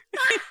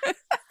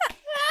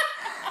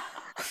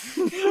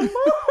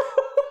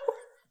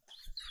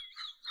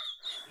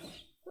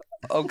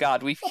Oh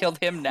God, we've killed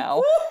him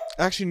now.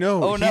 Actually,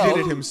 no. Oh, he no.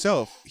 did it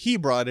himself. He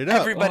brought it up.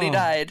 Everybody Oh.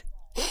 died.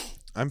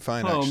 I'm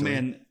fine, Oh actually.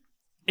 man,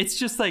 it's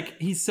just like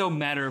he's so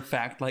matter of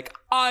fact, like,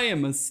 "I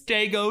am a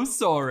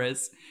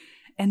Stegosaurus,"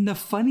 and the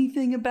funny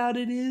thing about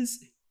it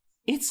is,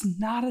 it's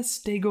not a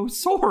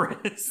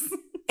Stegosaurus.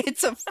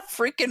 It's a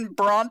freaking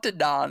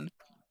Brontodon.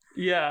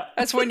 Yeah.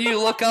 That's when you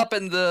look up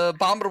and the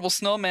abominable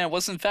snowman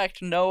was in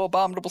fact no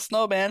abominable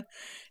snowman.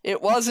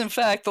 It was in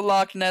fact the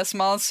Loch Ness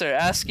monster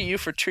asking you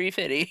for tree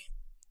fitty.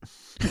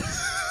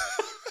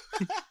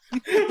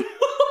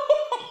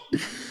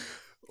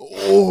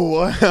 Oh,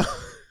 wow.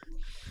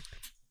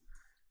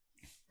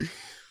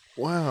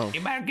 Wow.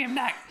 You better give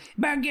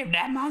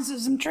that monster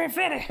some tree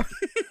fitty.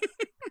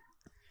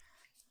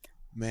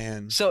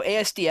 Man. So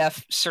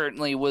ASDF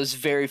certainly was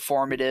very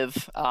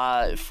formative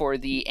for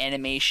the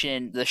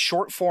animation, the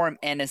short form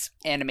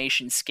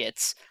animation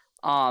skits.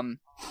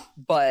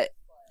 But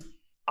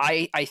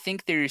I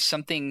think there's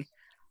something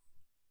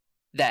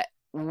that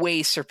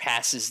way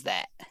surpasses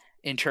that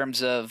in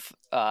terms of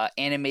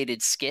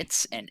animated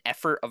skits and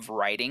effort of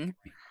writing.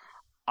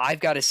 I've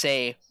got to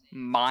say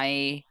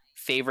my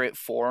favorite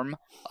form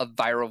of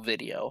viral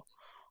video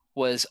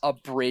was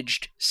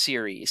abridged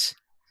series.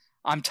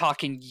 I'm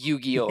talking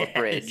Yu-Gi-Oh! Yes,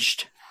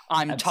 Abridged.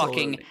 I'm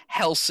talking absolutely.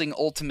 Helsing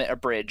Ultimate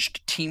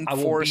Abridged. Team I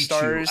will 4 beat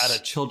stars. you at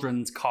a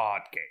children's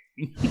card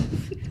game.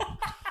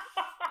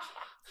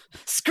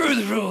 Screw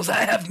the rules, I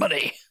have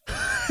money.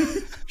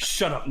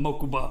 Shut up,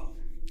 Mokuba.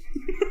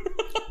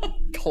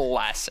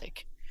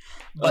 Classic.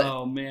 But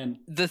oh man.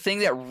 the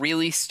thing that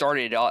really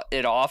started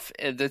it off,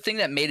 the thing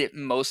that made it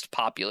most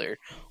popular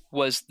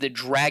was the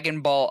Dragon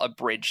Ball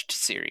Abridged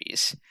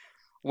series.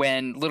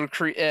 When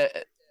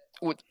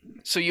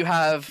so you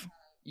have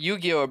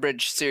Yu-Gi-Oh!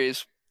 Abridged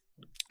series,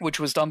 which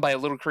was done by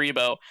Little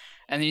Karibo,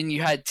 and then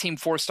you had Team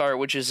 4 Star,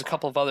 which is a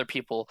couple of other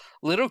people.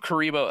 Little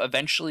Karibo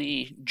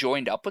eventually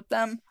joined up with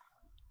them.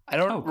 I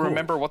don't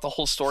remember what the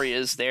whole story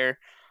is there,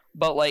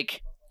 but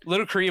like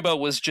Little Karibo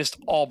was just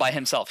all by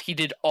himself. He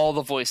did all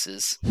the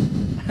voices,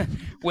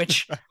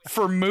 which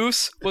for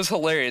Moose was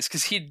hilarious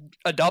because he'd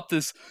adopt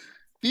this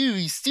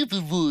very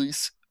stupid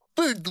voice,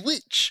 Bird the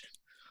Witch.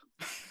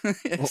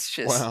 It's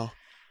just wow.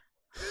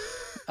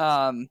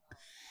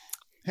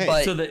 Hey,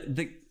 but So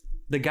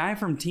the guy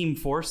from Team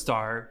 4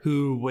 Star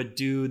who would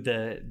do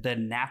the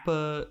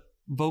Nappa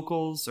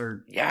vocals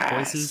or Yes.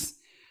 voices,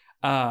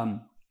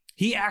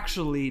 he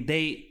actually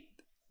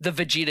the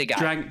Vegeta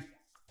guy.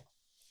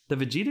 the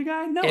Vegeta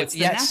guy? No, it's the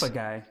yes. Nappa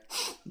guy.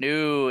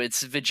 No,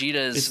 it's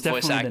Vegeta's It's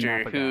voice definitely the actor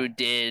Nappa who guy.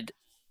 did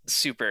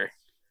Super.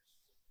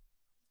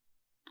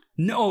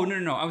 No.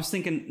 I was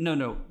thinking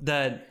no.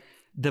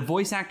 The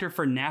voice actor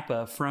for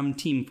Nappa from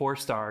Team 4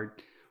 Star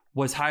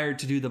was hired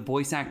to do the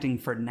voice acting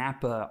for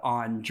Nappa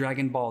on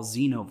Dragon Ball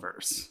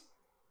Xenoverse.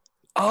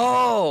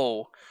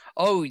 Oh,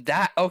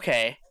 that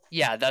okay.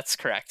 Yeah, that's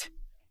correct.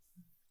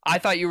 I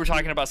thought you were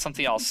talking about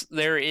something else.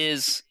 There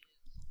is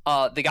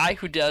the guy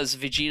who does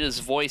Vegeta's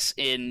voice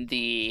in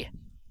the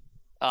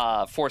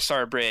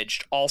 4-star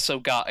Abridged also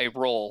got a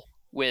role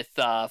with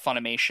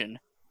Funimation.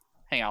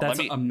 Hang on, That's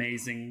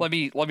amazing. let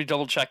me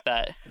double check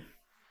that.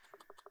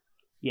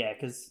 Yeah,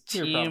 because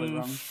you're probably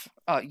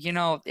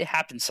wrong. It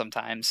happens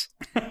sometimes.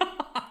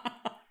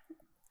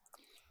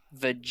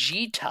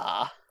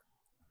 Vegeta.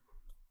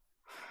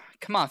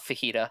 Come on,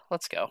 Fajita,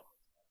 let's go.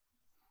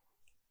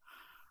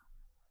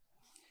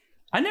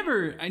 I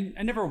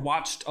never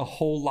watched a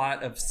whole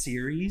lot of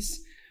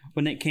series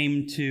when it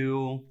came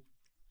to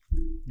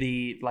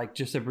the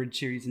just abridged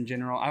series in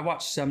general. I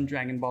watched some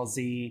Dragon Ball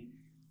Z,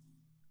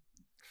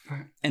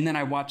 and then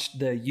I watched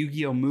the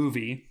Yu-Gi-Oh!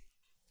 Movie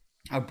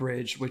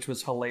abridged, which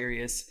was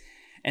hilarious.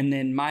 And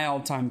then my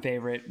all-time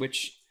favorite,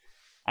 which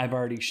I've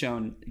already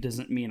shown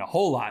doesn't mean a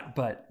whole lot,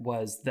 but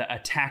was the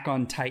Attack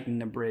on Titan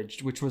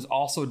abridged, which was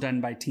also done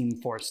by Team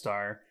 4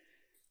 Star.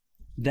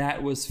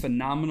 That was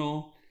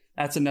phenomenal.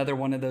 That's another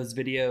one of those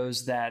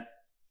videos that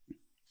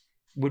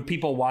would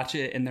people watch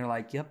it and they're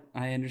like, yep,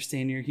 I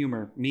understand your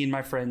humor. Me and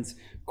my friends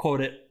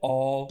quote it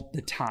all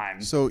the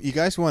time. So you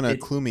guys want to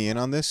clue me in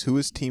on this? Who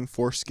is Team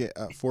 4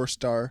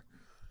 Star?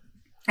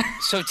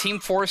 So Team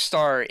 4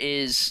 Star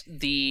is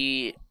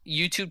the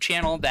YouTube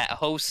channel that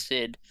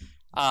hosted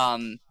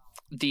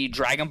the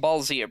Dragon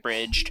Ball Z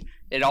Abridged.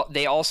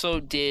 They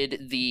also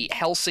did the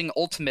Helsing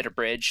Ultimate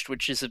Abridged,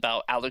 which is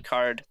about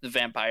Alucard the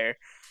vampire.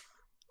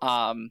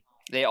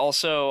 They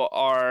also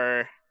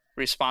are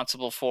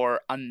responsible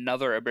for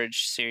another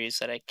abridged series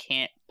that I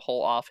can't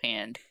pull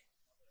offhand.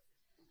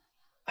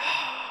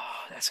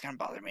 That's gonna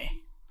bother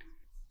me.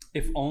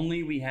 If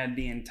only we had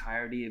the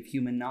entirety of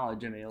human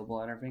knowledge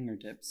available at our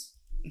fingertips.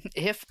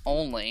 If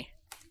only.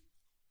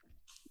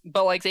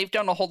 But they've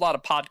done a whole lot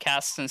of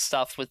podcasts and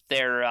stuff with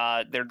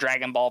their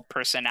Dragon Ball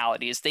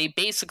personalities. They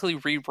basically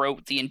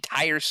rewrote the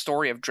entire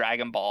story of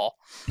Dragon Ball.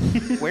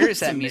 Where is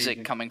that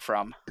music coming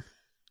from?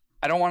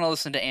 I don't want to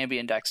listen to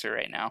Ambient Dexter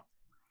right now.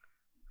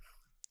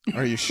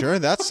 Are you sure?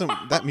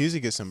 That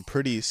music is some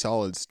pretty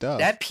solid stuff.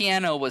 That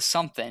piano was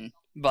something,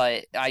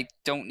 but I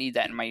don't need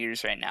that in my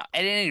ears right now.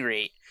 At any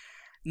rate,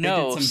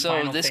 no. So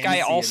Final this guy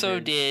Fantasy also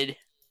abridged. did.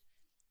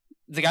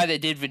 The guy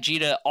that did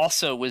Vegeta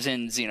also was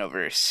in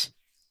Xenoverse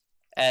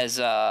as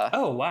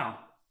Oh wow.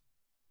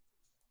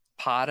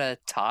 Pada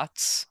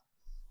Tots.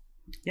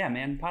 Yeah,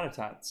 man,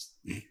 Potatots.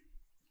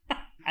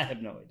 I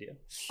have no idea.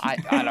 I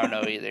don't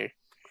know either.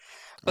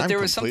 But I'm there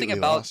was something completely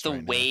about lost the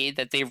right now. way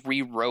that they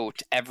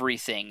rewrote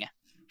everything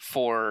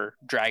for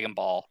Dragon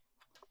Ball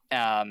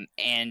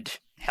and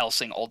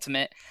Hellsing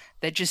Ultimate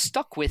that just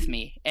stuck with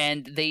me,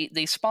 and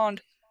they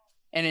spawned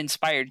and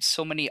inspired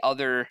so many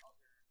other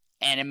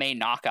anime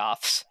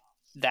knockoffs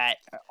that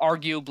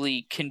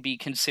arguably can be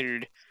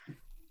considered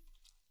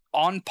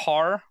on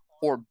par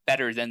or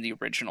better than the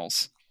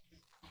originals.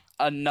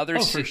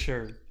 For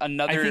sure.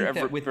 Another I think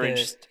that with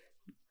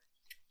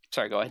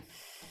Sorry, go ahead.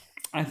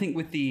 I think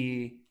with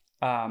the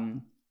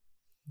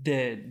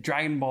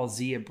Dragon Ball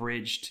Z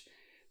abridged,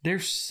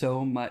 there's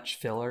so much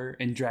filler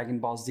in Dragon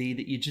Ball Z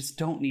that you just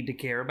don't need to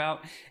care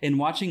about. And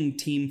watching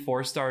Team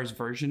 4 Star's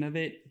version of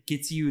it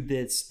gets you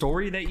the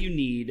story that you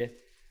need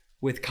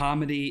with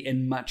comedy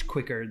and much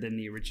quicker than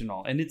the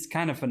original. And it's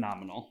kind of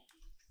phenomenal.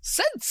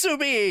 Senzu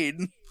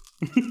Bean!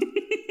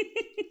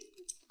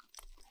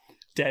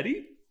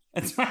 Daddy?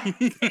 That's my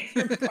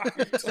favorite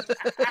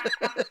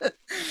part.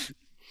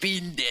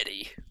 Bean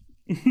Daddy.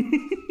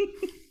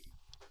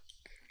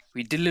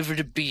 We deliver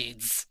the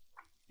beads.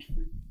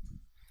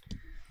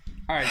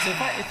 All right, so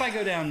if I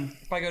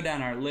go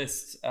down our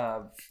list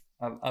of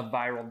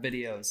viral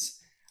videos,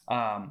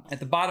 at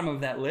the bottom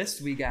of that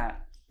list we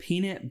got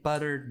peanut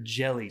butter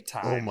jelly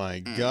time. Oh my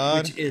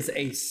god! Which is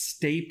a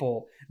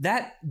staple.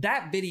 That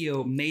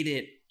video made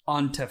it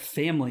onto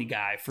Family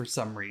Guy for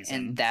some reason,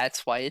 And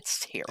that's why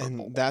it's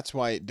terrible. And that's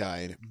why it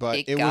died. But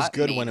it was got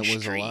good when it was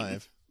mainstream.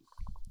 alive.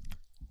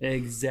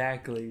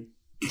 Exactly.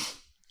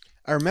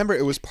 I remember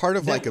it was part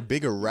of like a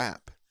bigger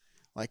rap.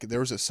 Like there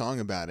was a song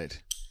about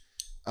it.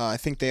 I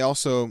think they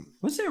also...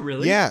 Was there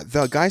really? Yeah,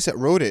 the guys that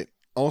wrote it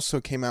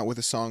also came out with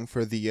a song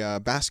for the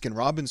Baskin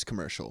Robbins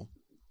commercial.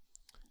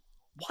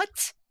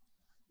 What?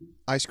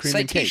 Ice cream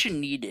and cake.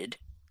 Citation needed.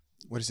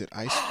 What is it?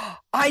 Ice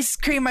Ice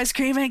cream,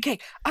 and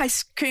cake.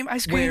 Ice cream,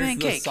 Where's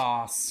and the cake.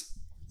 sauce?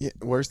 Yeah,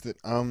 where's the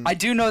I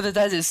do know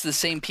that is the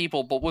same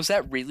people, but was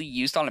that really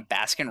used on a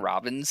Baskin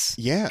Robbins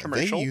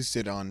commercial? They used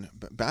it on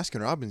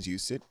Baskin Robbins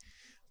used it,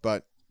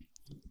 but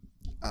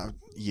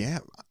yeah,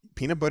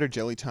 peanut butter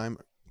jelly time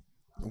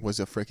was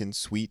a freaking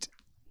sweet.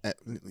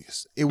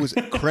 It was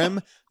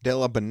creme de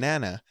la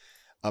banana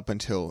up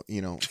until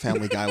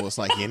Family Guy was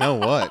like, you know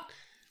what?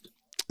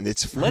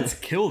 Let's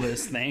kill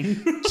this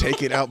thing.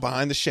 Take it out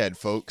behind the shed,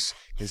 folks,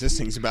 because this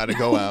thing's about to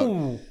go out.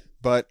 Ooh.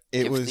 But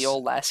it Give was the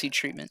old Lassie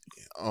treatment.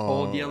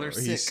 Old Yeller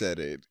He sick. said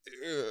it.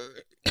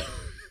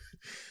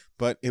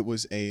 But it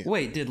was a.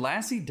 Wait, did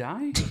Lassie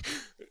die?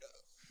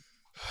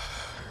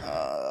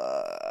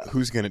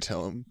 Who's gonna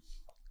tell him?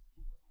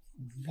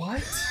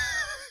 What?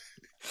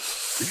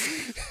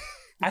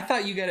 I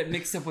thought you got it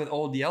mixed up with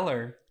Old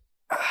Yeller.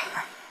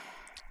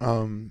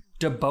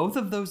 Do both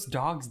of those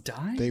dogs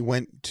die? They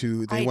went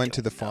to the don't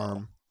know.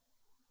 farm.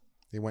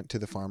 They went to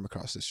the farm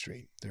across the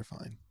street. They're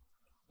fine.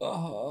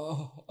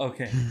 Oh,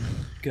 okay.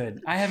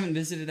 Good. I haven't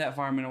visited that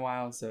farm in a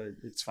while, so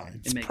it's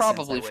fine. It makes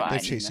probably sense. fine. They're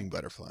chasing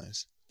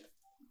butterflies,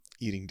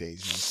 eating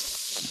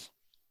daisies.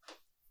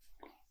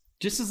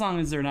 Just as long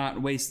as they're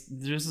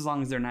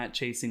not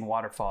chasing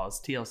waterfalls,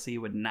 TLC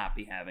would not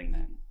be having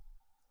that.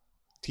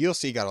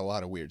 TLC got a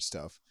lot of weird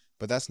stuff,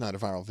 but that's not a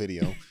viral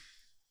video.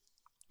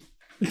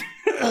 You're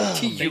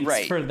Thanks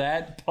right. for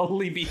that,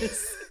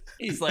 Polybius.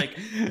 He's like,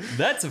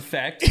 that's a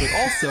fact, but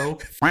also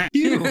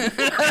you.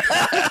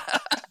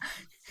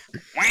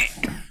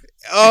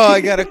 Oh,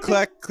 I gotta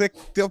click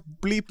to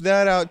bleep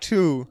that out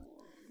too.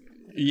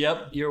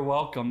 Yep, you're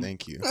welcome.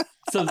 Thank you.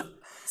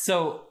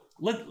 So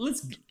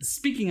let's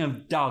speaking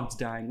of dogs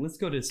dying, let's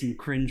go to some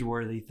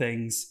cringeworthy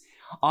things.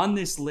 On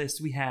this list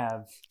we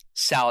have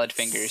Salad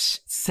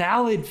fingers.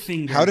 salad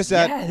fingers. How does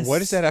that? Yes. What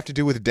does that have to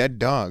do with dead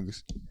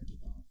dogs?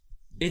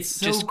 It's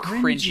so Just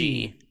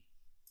cringy.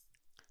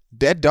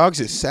 Dead dogs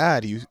is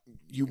sad.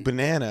 You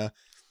banana.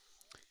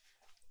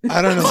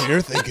 I don't know what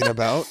you're thinking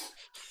about.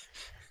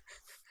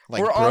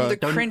 Like, We're on bruh, the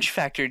cringe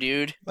factor,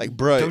 dude. like,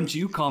 bruh. Don't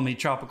you call me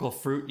tropical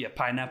fruit, you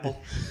pineapple.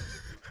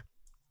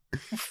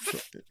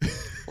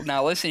 Well,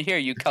 now listen here,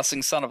 you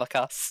cussing son of a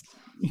cuss.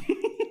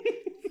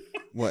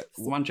 What?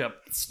 Why don't you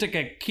stick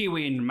a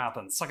kiwi in your mouth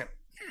and suck it?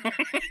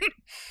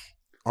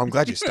 Oh, I'm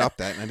glad you stopped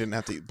that, and I didn't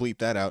have to bleep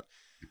that out.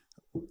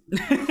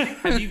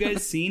 Have you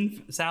guys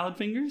seen Salad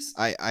Fingers?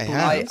 I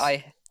have.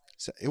 I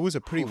So it was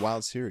a pretty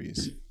wild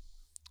series.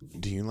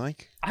 Do you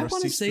like? I want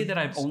Rusty to say that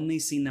I've Spoons? only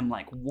seen them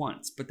like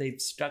once, but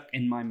they've stuck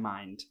in my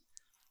mind.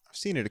 I've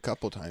seen it a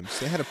couple times.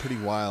 They had a pretty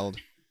wild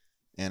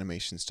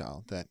animation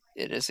style. That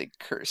it is a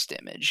cursed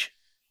image.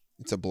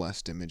 it's a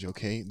blessed image.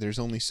 Okay, there's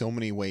only so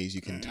many ways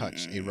you can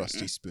touch a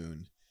rusty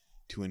spoon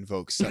to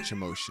invoke such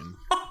emotion.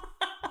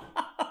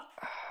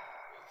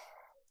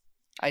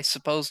 I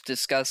suppose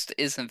disgust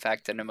is in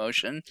fact an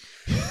emotion.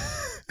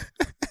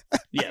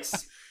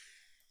 Yes.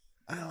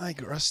 I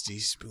like rusty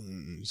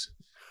spoons.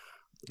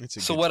 It's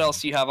a So good what time.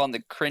 else do you have on the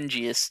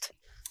cringiest?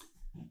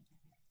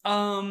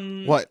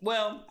 What?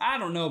 Well, I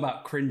don't know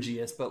about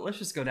cringiest, but let's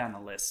just go down the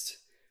list.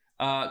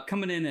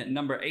 Coming in at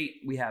number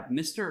 8, we have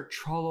Mr.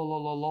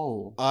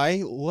 Trollololol.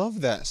 I love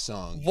that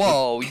song.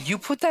 Whoa, you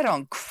put that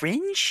on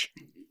cringe?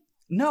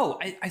 No,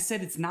 I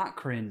said it's not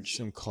cringe.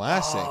 Some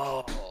classic.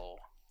 Oh.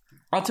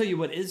 I'll tell you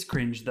what is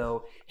cringe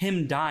though.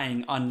 Him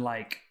dying on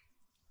like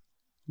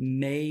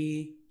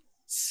May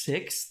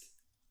 6th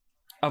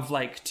of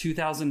like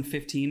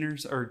 2015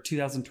 or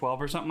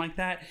 2012 or something like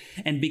that.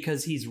 And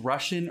because he's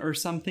Russian or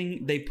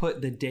something, they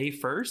put the day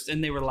first,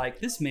 and they were like,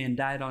 this man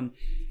died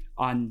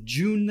on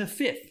June the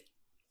 5th.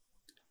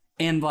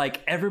 And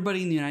like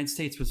everybody in the United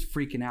States was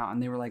freaking out,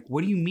 and they were like,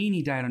 what do you mean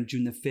he died on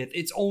June the 5th?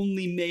 It's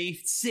only May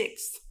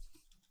 6th.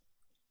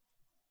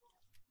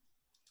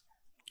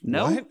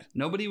 No, What?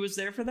 nobody was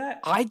there for that.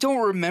 I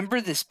don't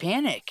remember this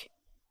panic.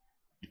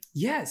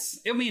 Yes.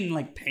 I mean,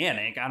 like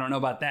panic. I don't know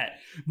about that.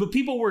 But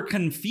people were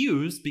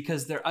confused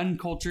because they're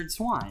uncultured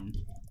swine.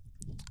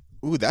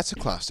 Ooh, that's a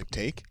classic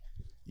take.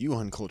 You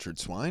uncultured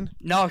swine.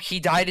 No, he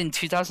died in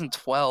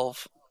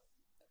 2012.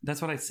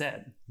 That's what I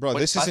said. Bro, Wait,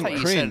 this I isn't thought you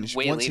said cringe.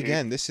 way Once later.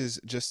 again, this is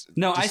just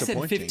No, I said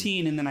disappointing.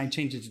 15 and then I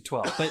changed it to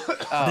 12.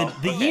 But Oh,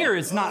 the okay. year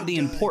is not the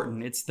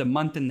important. It's the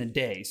month and the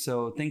day.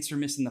 So thanks for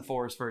missing the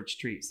forest for its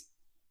trees.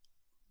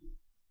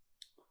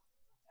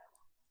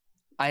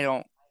 I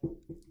don't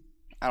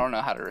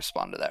know how to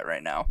respond to that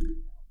right now.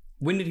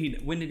 When did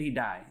he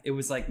die? It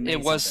was like May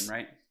It was- something,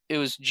 right? It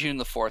was June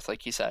the 4th,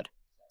 like you said.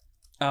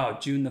 Oh,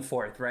 June the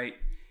 4th, right?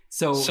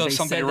 So So they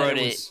somebody said that wrote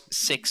it was,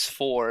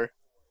 6-4,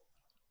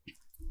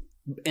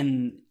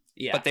 and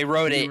yeah, but they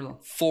wrote They it were-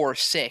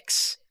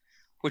 4-6,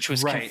 which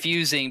was Right.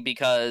 confusing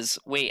because,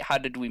 wait, how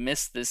did we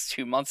miss this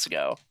 2 months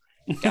ago?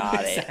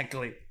 Got it.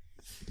 Exactly.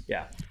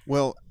 Yeah.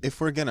 Well, if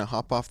we're gonna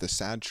hop off the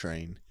sad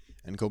train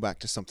and go back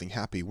to something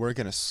happy, we're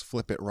gonna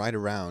flip it right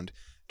around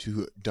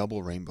to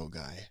Double Rainbow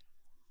Guy.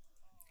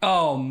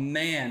 Oh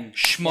man.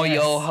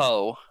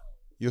 Shmoyoho.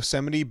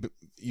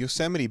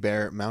 Yosemite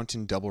Bear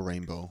Mountain Double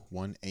Rainbow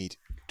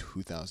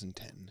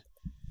 1/8/2010.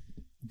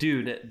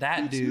 Dude,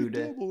 that dude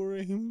Double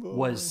Rainbow.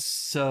 was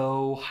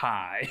so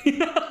high.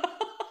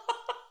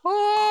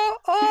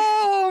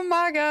 Oh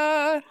my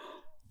god.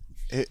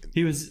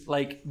 He was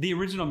like the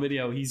original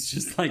video. He's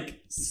just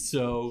like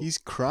so. He's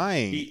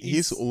crying. He's-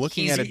 He's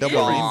looking he's at a double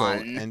gone.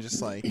 rainbow and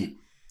just like,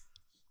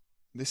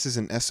 this is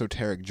an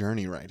esoteric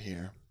journey right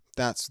here.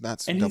 That's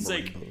and double he's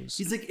like, rainbows.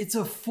 it's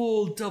a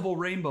full double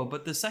rainbow,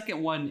 but the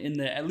second one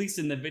at least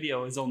in the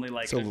video is only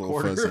like It's a a little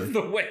quarter fuzzy. of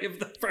the way of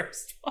the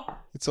first one.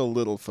 It's a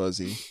little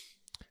fuzzy,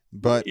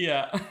 but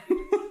Yeah.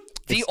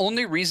 The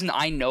only reason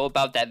I know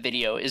about that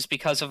video is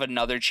because of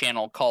another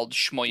channel called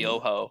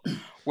Shmoyoho,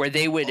 where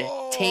they would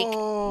take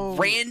Oh.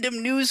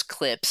 random news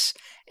clips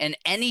and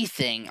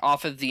anything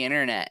off of the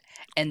internet,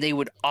 and they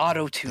would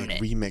auto-tune they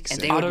it. remix And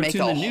it. they would make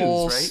Auto-tune a the news,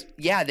 whole right?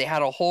 yeah, they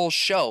had a whole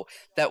show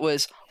that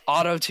was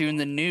auto-tune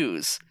the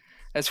news.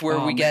 That's where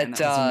Oh, we man, get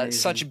that was amazing.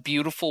 such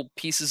beautiful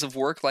pieces of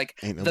work like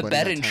Ain't the nobody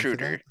bed got time for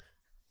intruder.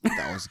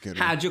 That was a good.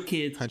 one. Hide your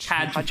kids. Hide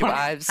Hide your your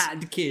wives.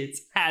 Hide your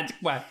kids. Hide your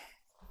wife.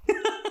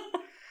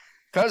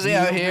 Cause You they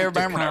out don't here, have to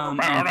come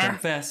and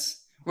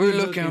confess. we're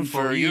looking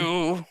for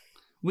you.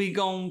 We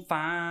gon'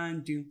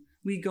 find you.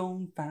 We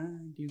gon'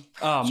 find you.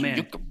 Oh So man.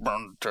 you can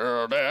run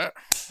to that.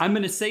 I'm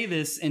going to say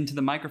this into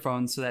the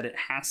microphone so that it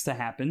has to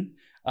happen.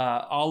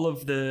 All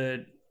of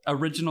the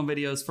original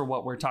videos for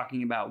what we're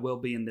talking about will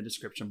be in the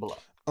description below.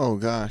 Oh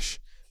gosh,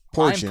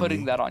 poor I'm Jimmy.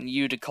 putting that on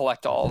you to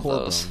collect all of Poor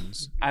those.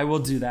 Bones. I will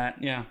do that.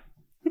 Yeah.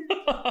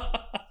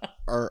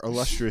 Our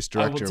illustrious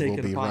I will director take will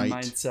it be upon right.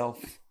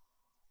 myself.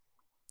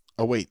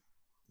 Oh wait,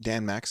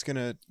 Dan Mac's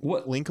gonna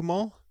What? link them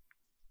all.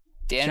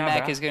 Dan Shout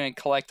Mac out. is going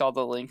to collect all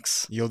the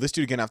links. Yo, this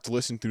dude gonna have to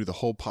listen through the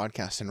whole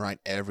podcast and write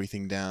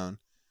everything down.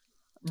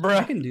 I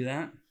Bruh. can do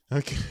that.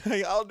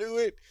 Okay, I'll do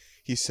it.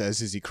 He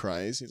says as he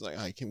cries. He's like,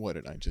 what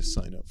did I just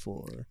sign up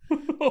for?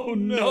 Oh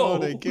no.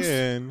 Not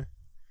again.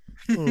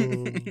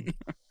 Oh.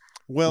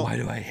 Well, Why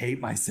do I hate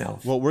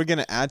myself? well, we're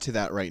gonna add to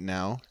that right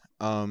now.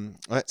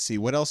 Let's see,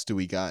 what else do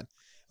we got?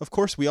 Of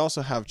course, we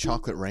also have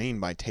 "Chocolate Rain"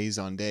 by Tay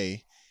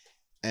Zonday,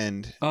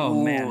 and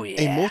Oh Ooh, man. a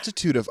yeah.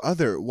 multitude of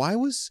other. Why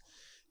was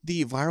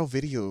the viral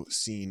video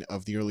scene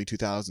of the early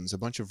 2000s a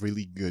bunch of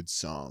really good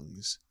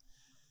songs?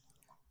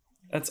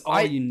 That's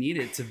all you need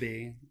it to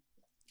be.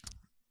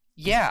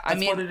 Yeah, That's I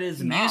mean, what it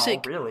is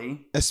music, now,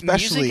 really.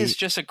 Especially, music is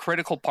just a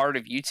critical part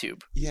of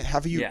YouTube. yeah.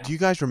 Have you? Yeah. Do you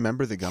guys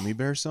remember the Gummy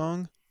Bear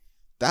song?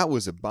 That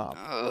was a bop.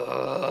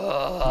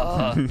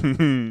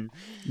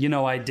 You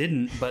know, I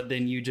didn't, but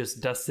then you just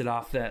dusted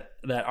off that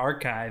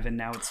archive, and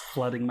now it's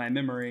flooding my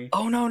memory.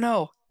 Oh,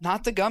 no.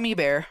 Not the gummy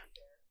bear.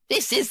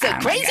 This is the Oh my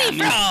crazy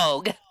God.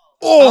 frog.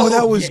 Oh,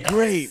 that was yes.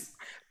 great.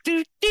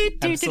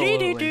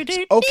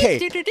 Absolutely.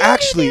 Okay,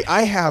 actually,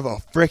 I have a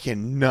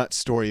freaking nut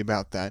story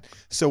about that.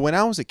 So when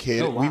I was a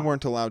kid, Oh, we wow.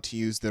 weren't allowed to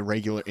use the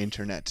regular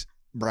internet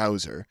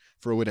browser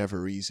for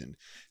whatever reason.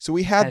 So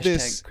we had Hashtag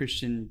this.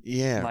 Christian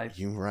Yeah, life.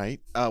 you right.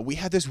 We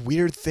had this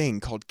weird thing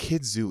called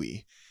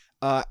Kidzooey.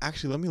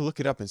 Actually, let me look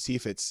it up and see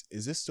if is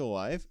this still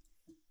alive?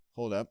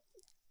 Hold up.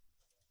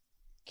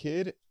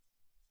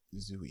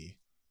 Kidzooey.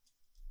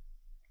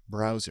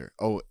 Browser.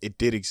 Oh, it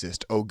did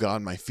exist. Oh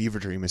god, my fever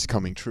dream is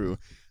coming true.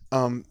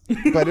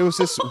 But it was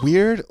this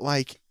weird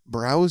like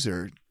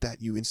browser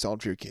that you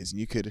installed for your kids, and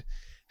you could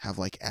have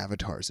like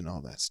avatars and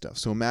all that stuff.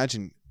 So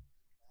imagine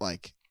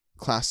like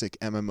classic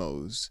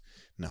MMOs,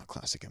 not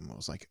classic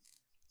MMOs, like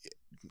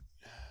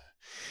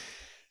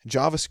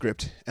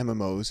JavaScript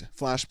MMOs,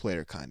 Flash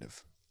Player kind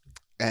of.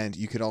 And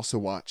you could also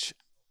watch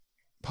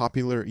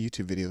popular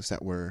YouTube videos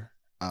that were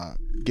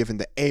given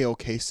the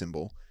AOK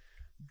symbol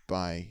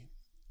by,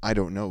 I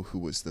don't know who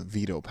was the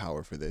veto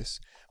power for this,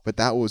 but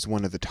that was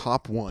one of the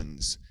top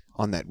ones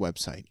on that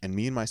website. And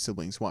me and my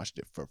siblings watched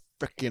it for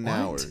frickin'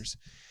 hours.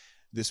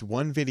 This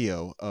one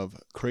video of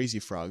Crazy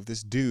Frog,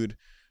 this dude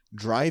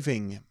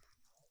driving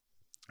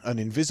an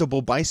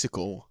invisible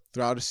bicycle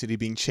throughout a city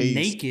being chased.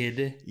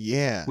 Naked.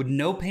 Yeah. With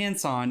no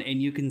pants on,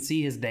 and you can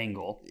see his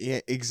dangle.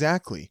 Yeah,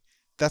 exactly.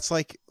 That's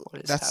like,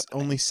 that's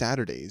happening? only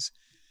Saturdays.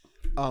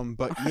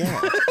 But yeah.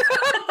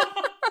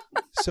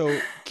 So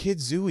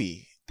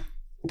Kidzooey,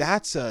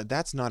 that's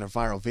not a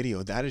viral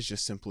video. That is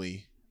just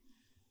simply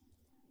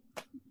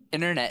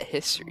Internet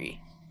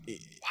history.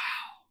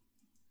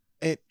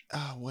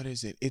 What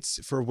is it?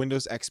 It's for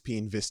Windows XP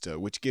and Vista,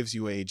 which gives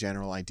you a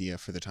general idea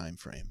for the time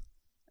frame.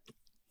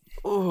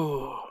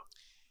 Ooh.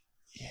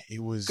 Yeah,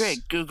 it was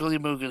Great googly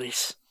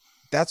mooglies.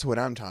 That's what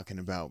I'm talking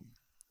about.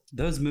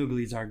 Those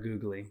mooglies are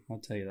googly. I'll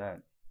tell you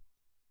that.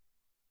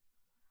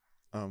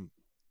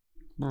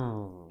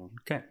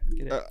 Okay,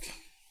 get it.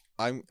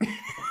 I'm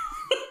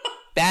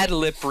Bad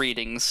lip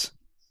readings.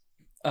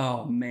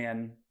 Oh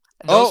man.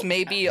 Those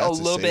may be a that's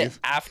a little bit save.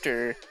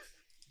 after.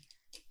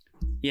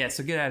 Yeah,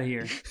 so get out of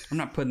here. I'm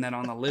not putting that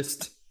on the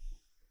list.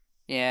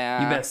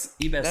 Yeah. You best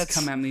that's-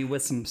 come at me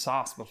with some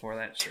sauce before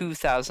that shit.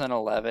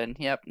 2011.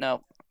 Yep.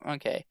 No.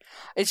 Okay.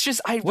 It's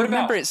just I What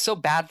remember about- it so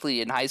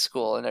badly in high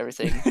school and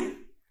everything.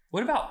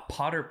 What about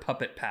Potter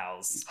Puppet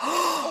Pals?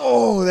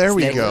 Oh, there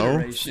we Snake go.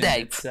 Alliteration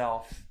Snape.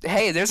 itself.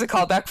 Hey, there's a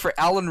callback for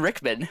Alan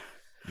Rickman.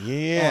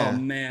 Yeah. Oh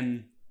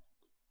man.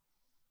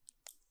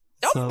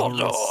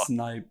 Dumbledore.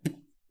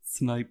 Severus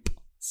Snape.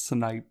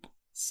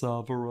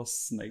 Severus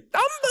Snape.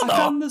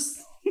 Dumbledore.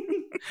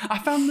 I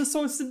found the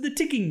source of the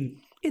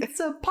ticking. It's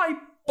a pipe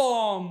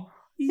bomb.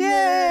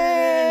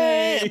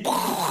 Yay!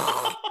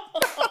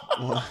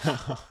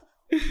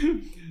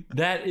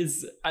 That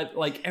is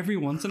like every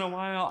once in a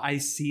while I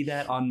see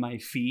that on my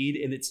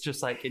feed, and it's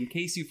just like, in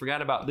case you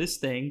forgot about this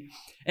thing.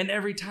 And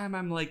every time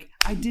I'm like,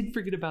 I did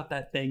forget about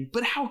that thing,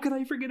 but how could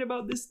I forget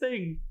about this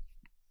thing?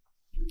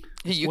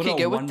 You What could a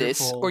get with this,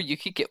 wonderful- or you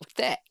could get with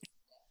that.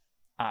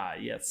 Ah,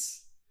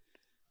 yes.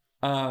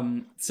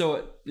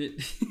 So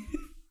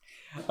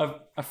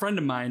a friend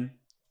of mine,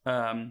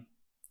 an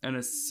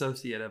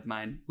associate of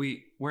mine,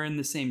 we're in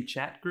the same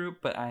chat group,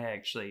 but I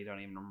actually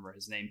don't even remember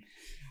his name.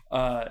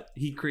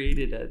 He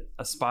created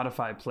a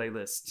Spotify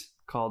playlist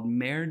called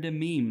Mer de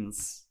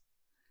Memes.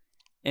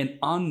 And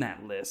on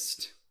that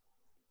list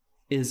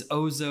is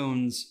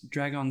Ozone's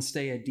Dragon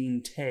Stay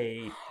Adine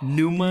Tay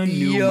Numa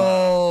Numa. Yo,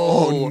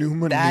 Oh,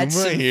 Numa that's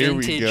Numa, some here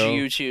we vintage go.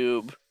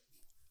 YouTube.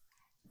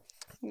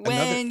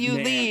 When you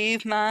Man.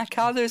 leave, my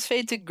colors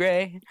fade to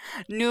gray.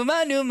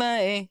 Numa Numa,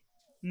 eh.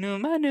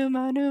 Numa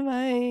Numa Numa,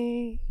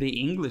 eh. The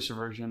English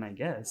version, I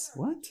guess.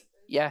 What?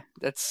 Yeah,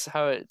 that's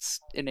how it's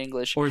in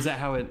English. Or is that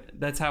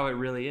that's how it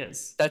really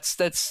is? That's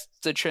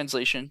the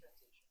translation.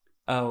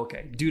 Oh,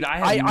 okay. Dude,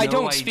 I I no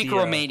don't speak idea.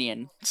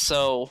 Romanian,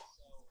 so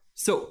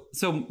So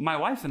my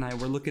wife and I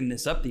were looking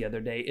this up the other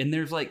day, and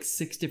there's like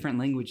 6 different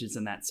languages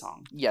in that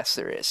song. yes,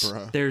 there is.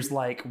 Bruh. There's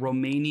like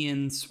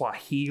Romanian,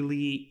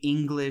 Swahili,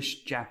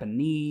 English,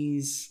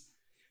 Japanese,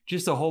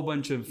 just a whole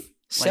bunch of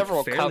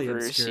Several fairly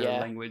covers, obscure yeah.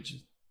 language.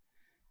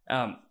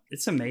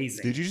 It's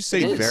amazing. Did you just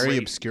It say is. very Great.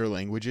 obscure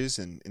languages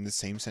and in the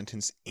same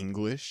sentence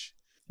English?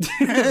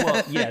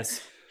 Well,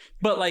 yes,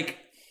 but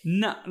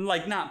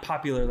not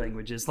popular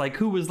languages. Like,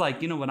 who was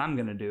like, you know what I'm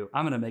gonna do?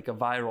 I'm gonna make a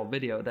viral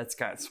video that's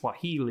got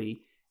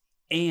Swahili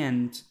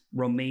and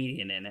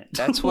Romanian in it.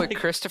 That's what Like,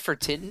 Christopher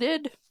Tin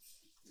did.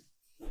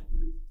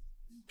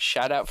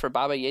 Shout out for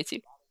Baba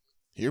Yetu.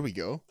 Here we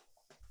go.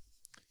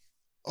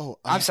 Oh,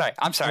 I'm sorry.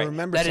 I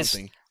remember That is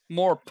something.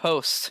 more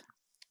post.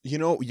 You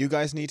know what you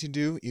guys need to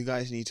do? You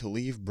guys need to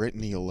leave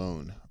Britney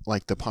alone.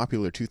 Like the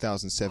popular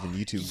 2007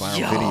 YouTube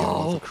viral video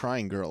of Yo. a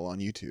crying girl on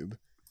YouTube.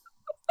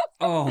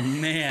 oh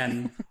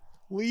man.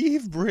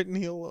 Leave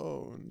Britney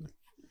alone.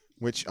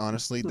 Which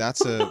honestly,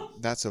 that's a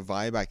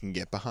vibe I can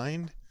get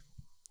behind.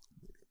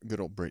 Good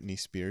old Britney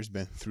Spears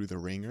been through the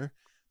ringer,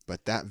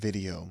 but that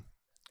video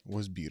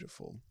was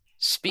beautiful.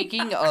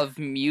 Speaking of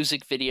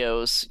music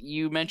videos,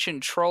 you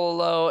mentioned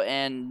Trololo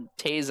and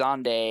Tay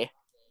Zonde.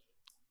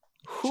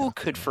 Who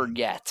could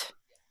forget?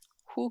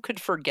 Who could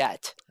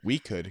forget We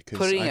could, because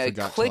putting I a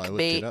forgot till I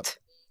looked it up.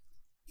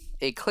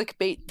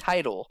 clickbait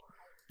title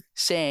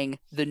saying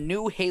the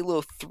new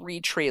Halo 3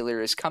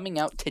 trailer is coming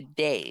out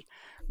today,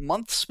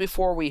 months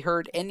before we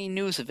heard any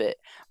news of it.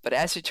 But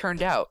as it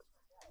turned out,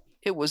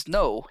 it was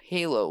no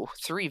Halo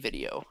 3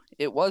 video.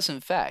 It was, in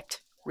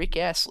fact, Rick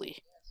Astley.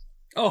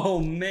 Oh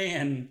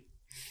man.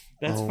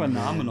 That's Oh,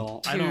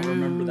 phenomenal. I don't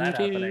remember that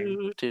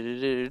happening.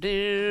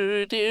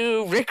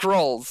 Rick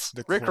rolls.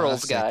 The Rick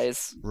rolls, classic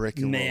guys. Rick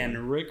and Man,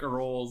 Roll. Rick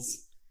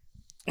rolls.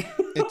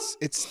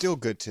 It's still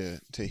good to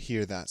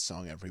hear that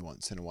song every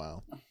once in a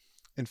while.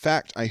 In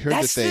fact, I heard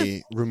That's that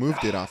they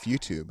removed it off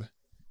YouTube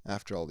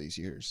after all these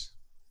years.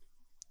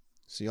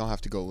 So y'all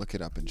have to go look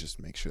it up and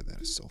just make sure that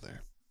it's still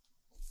there.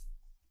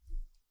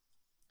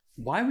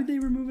 Why would they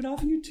remove it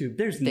off YouTube?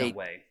 There's no They-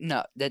 way.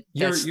 No, that's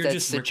You're that's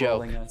just the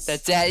joke. rickrolling us.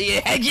 That's that.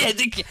 Yeah.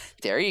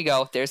 There you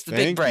go. There's the big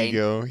Thank brain. you,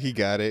 go. He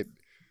got it.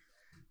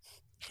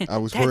 I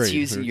was That's worried. we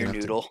using were your gonna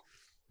have to- noodle.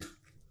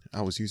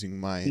 I was using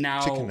my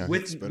Now chicken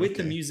nuggets, but with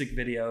the okay. music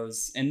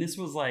videos, and this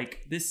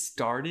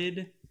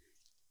started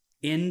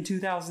in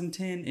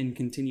 2010 and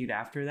continued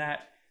after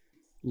that.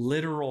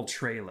 Literal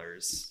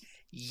trailers.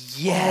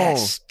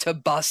 Yes,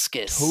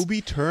 Tobuscus.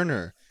 Toby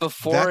Turner.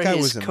 Before that guy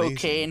his was amazing.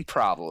 cocaine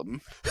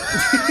problem.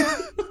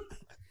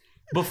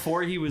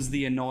 Before he was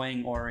the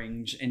annoying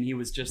orange, and he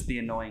was just the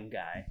annoying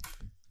guy.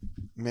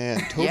 Man,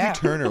 Toby Yeah.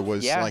 Turner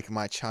was Yeah. like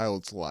my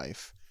child's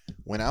life.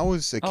 When I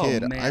was a Oh,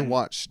 kid, I man.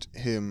 watched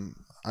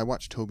him. I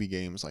watched Toby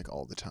games like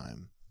all the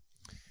time.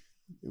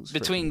 It was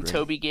Between freaking great.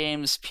 Toby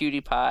Games,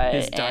 PewDiePie,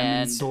 His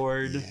diamond and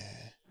sword.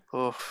 Yeah.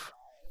 oof.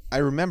 I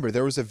remember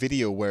there was a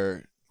video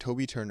where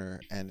Toby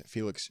Turner and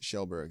Felix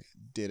Schellberg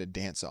did a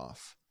dance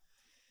off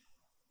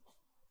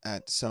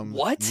at some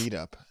What?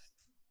 meetup.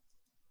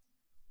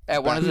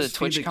 At one of the Who's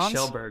Twitch Felix cons.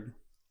 Shellberg?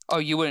 Oh,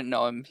 you wouldn't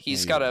know him.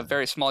 He's you got a wouldn't.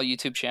 very small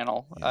YouTube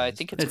channel. Yeah, I that's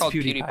think it's That's called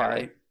PewDiePie, PewDiePie.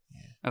 right?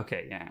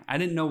 Okay, yeah. I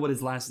didn't know what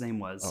his last name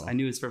was. Oh. I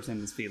knew his first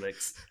name was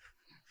Felix.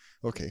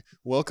 Okay,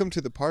 welcome to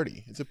the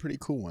party. It's a pretty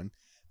cool one.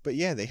 But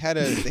yeah, they had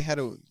a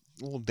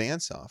little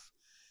dance off.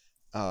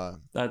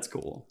 That's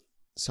cool.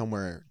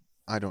 Somewhere,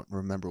 I don't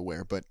remember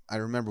where, but I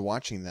remember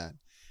watching that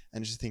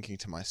and just thinking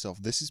to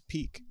myself, this is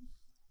peak.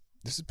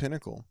 This is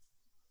pinnacle.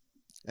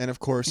 And of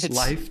course,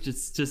 Life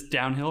just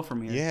downhill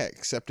from here. yeah,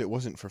 except it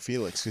wasn't for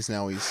Felix because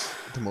now he's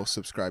the most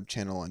subscribed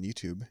channel on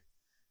YouTube.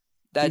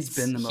 He's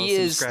been the most he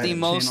is subscribed the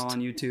most channel on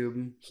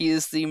YouTube. he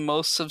is the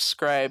most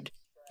subscribed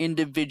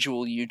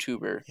individual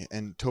YouTuber. Yeah,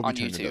 and Toby On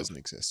Turner YouTube. doesn't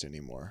exist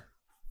anymore.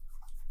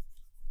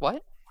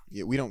 What?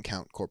 Yeah, we don't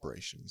count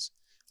corporations.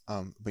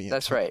 But yeah,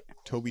 That's right.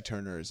 Toby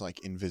Turner is like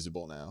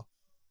invisible now.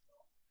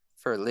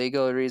 For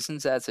legal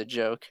reasons, that's a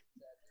joke.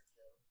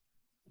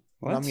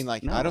 I mean,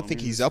 like, No, I don't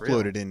think mean, he's it's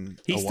real. uploaded in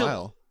He a still-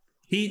 while.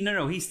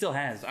 He still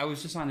has. I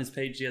was just on his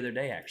page the other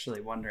day, actually,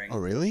 wondering. Oh,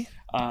 really?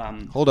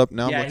 Um, Hold up,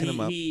 now yeah, I'm looking him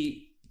up.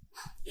 he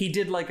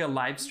did like a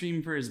live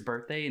stream for his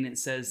birthday, and it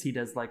says he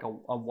does like a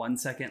 1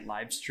 second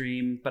live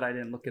stream, but I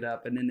didn't look it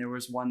up. And then there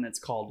was one that's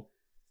called.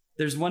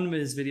 There's one of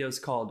his videos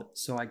called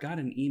 "So I got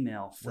an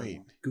email from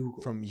Wait,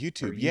 Google From or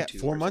YouTube. Yeah, YouTube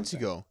 4 or months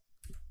something. ago.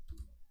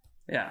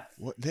 Yeah,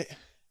 What? They,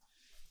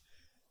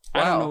 I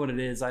don't Wow. know what it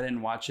is. I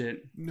didn't watch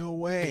it. no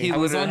way. He I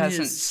was literally on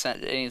hasn't his-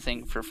 sent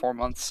anything for 4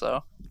 months,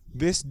 so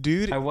This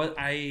dude. I was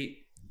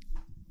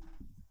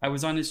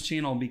on his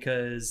channel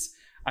because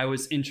I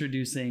was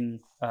introducing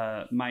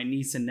my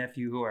niece and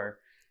nephew, who are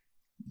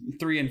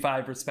 3 and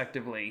 5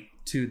 respectively,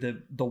 to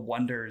the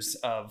wonders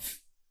of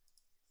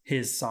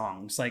his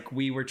songs. Like,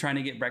 we were trying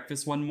to get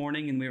breakfast one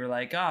morning and we were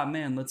like,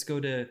 man, let's go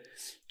to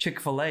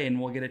Chick-fil-A and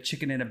we'll get a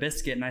chicken and a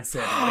biscuit. And I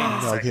said, wait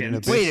a Nugget and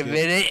a second. wait a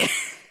Biscuit. minute.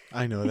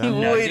 I know that. Wait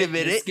one. Nugget, a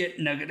minute. Biscuit,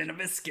 nugget and a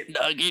biscuit.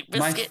 Nugget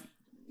My- biscuit.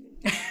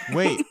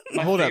 Wait,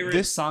 My hold up. favorite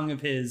This. song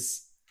of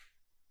his.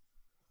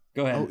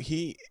 Go ahead. Oh,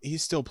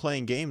 he's still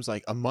playing games.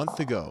 Like a month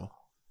ago,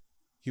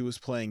 he was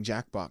playing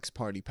Jackbox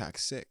Party Pack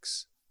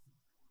 6.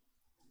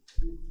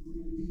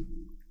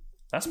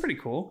 That's pretty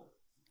cool.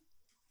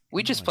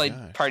 We just my played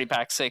gosh. Party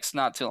Pack 6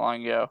 not too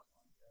long ago.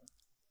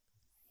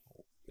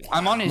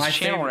 I'm on his My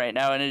channel favorite- right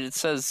now, and it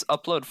says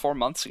upload 4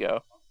 months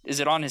ago. Is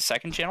it on his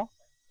second channel?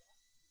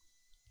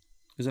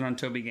 Is it on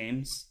Toby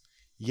Games?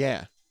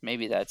 Yeah.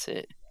 Maybe that's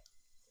it.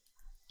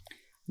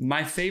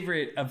 My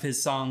favorite of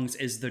his songs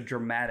is the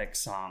dramatic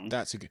song.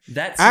 That's a good.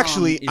 That song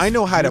Actually, is I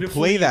know how to play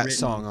beautifully that written.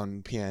 song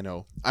on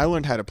piano. I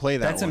learned how to play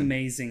that That's one.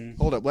 amazing.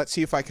 Hold up. Let's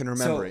see if I can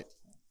remember So- it.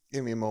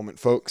 Give me a moment,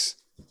 folks.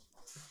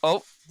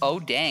 Oh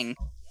dang.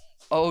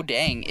 Oh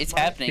dang, it's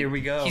happening. Here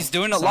we go. He's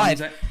doing it Songs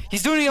live. I-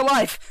 He's doing it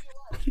live.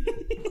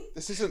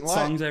 This isn't live.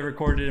 Songs I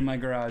recorded in my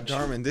garage.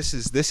 Darman, this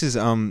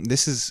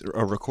is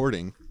a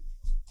recording.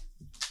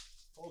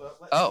 Hold up.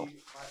 Let's Oh. see.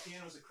 My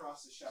piano's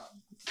across the shop.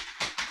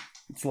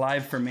 It's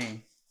live for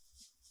me.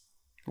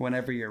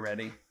 Whenever you're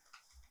ready.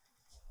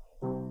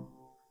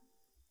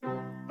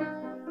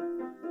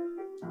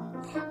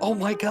 Oh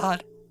my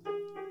god.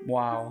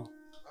 Wow.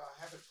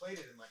 I haven't played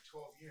it in like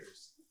 12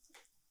 years.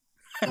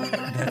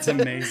 That's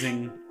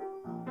amazing.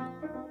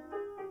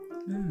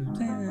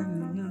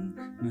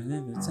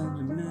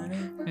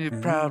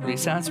 It probably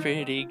sounds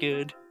pretty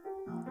good.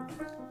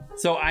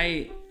 So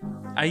I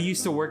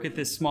used to work at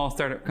this small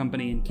startup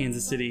company in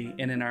Kansas City,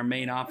 and in our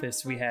main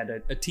office we had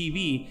a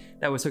TV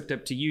that was hooked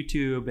up to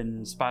YouTube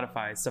and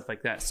Spotify, stuff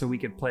like that, so we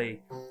could play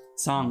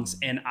songs.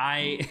 And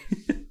I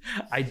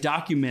I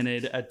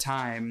documented a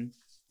time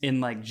in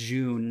like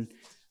June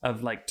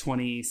of like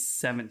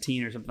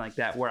 2017 or something like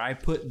that, where I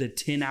put the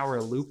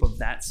 10-hour loop of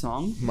that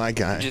song My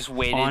guy. Just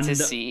waited On to the-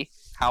 see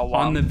how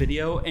long. on the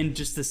video and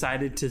just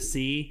decided to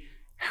see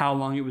how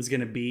long it was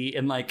going to be.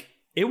 And like,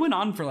 it went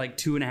on for like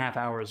 2.5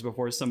 hours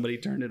before somebody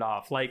turned it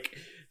off. Like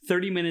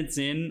 30 minutes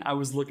in, I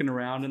was looking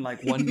around and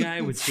like one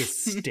guy was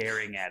just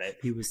staring at it.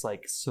 He was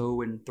like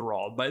so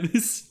enthralled by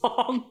this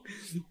song.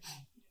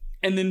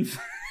 And then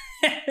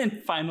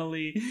And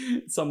finally,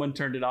 someone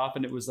turned it off,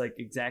 and it was like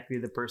exactly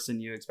the person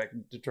you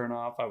expected to turn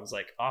off. I was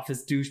like,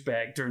 office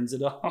douchebag turns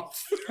it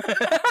off.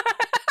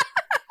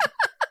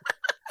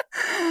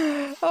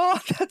 Oh,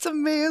 that's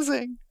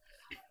amazing.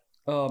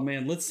 Oh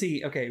man, let's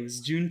see. Okay, it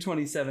was June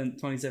 27th,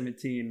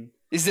 2017.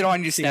 Is it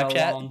on your See how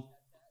Snapchat? long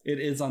it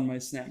is on my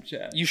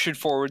Snapchat. You should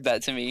forward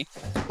that to me.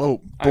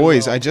 Oh, I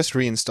boys, will. I just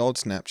reinstalled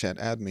Snapchat.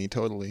 Add me,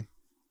 totally.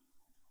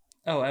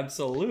 Oh,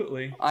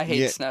 absolutely. I hate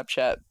Yeah.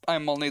 Snapchat.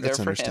 I'm only there That's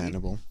for him.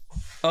 understandable.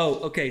 Oh,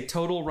 okay.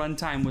 Total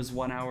runtime was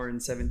 1 hour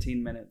and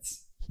 17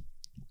 minutes.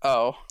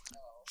 Oh,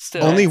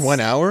 still. Only That's- 1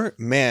 hour?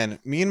 Man,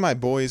 me and my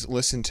boys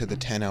listened to the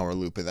 10-hour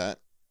loop of that.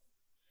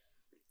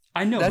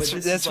 I know, That's but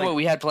this that's is like, what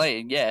we had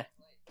playing. Yeah.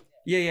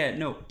 Yeah,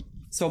 no.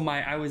 So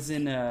I was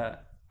in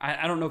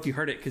I don't know if you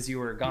heard it because you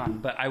were gone,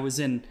 but I was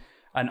in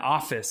an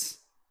office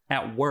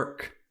at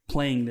work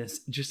playing this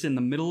just in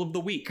the middle of the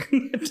week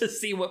to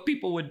see what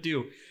people would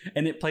do,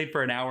 and it played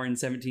for 1 hour and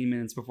 17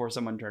 minutes before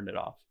someone turned it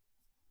off.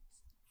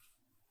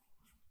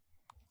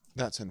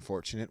 That's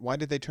unfortunate. Why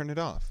did they turn it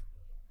off?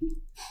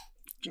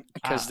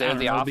 Because I they're don't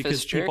the know, office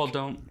because jerk. people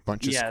don't.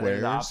 Bunch of They're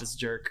squares. the office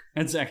jerk.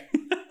 Exactly.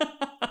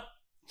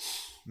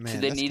 Man,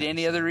 Do they that's need kinda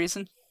any other sad.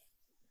 reason?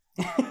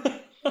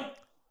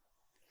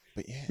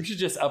 But yeah. We should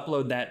just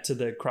upload that to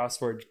the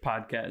CrossForge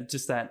podcast.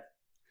 Just that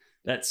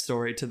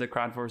story to the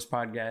CrossForge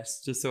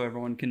podcast, just so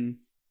everyone can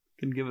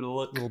give it a A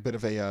look. little bit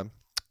of a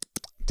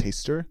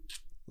taster.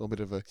 A little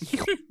bit of a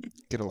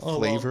get a Oh, well.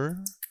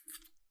 flavor.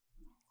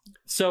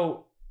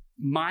 So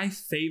my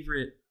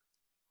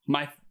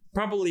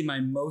probably my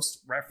most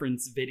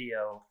referenced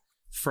video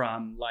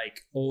from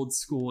like old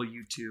school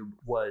YouTube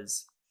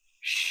was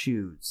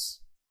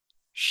shoes.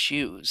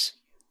 Shoes.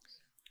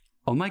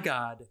 Oh my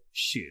God,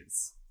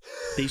 shoes.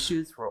 These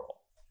shoes roll.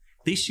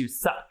 These shoes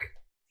suck.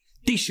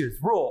 These shoes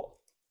roll.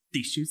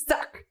 These shoes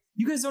suck.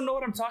 You guys don't know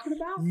what I'm talking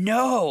about?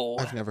 No.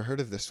 I've never heard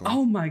of this one.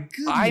 Oh my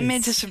goodness. I'm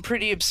into some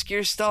pretty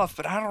obscure stuff,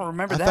 but I don't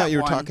remember I that thought you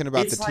were one. talking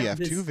about It's the like TF2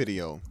 this-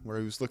 video where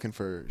he was looking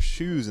for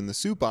shoes in the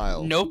soup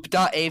aisle.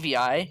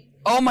 Nope.avi.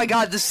 Oh my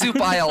God, the soup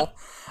aisle.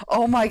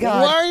 Oh my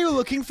God. Why are you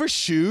looking for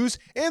shoes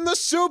in the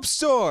soup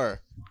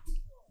store?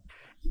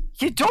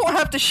 You don't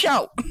have to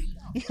shout.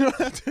 You don't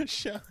have to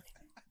shout.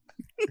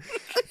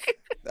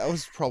 That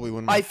was probably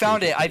one of my I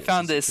found it. favorite I videos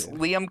found as this. a kid.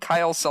 Liam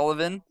Kyle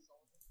Sullivan.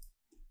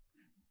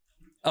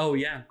 Oh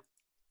yeah.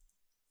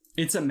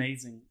 It's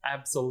amazing.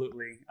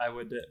 Absolutely. I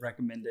would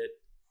recommend it.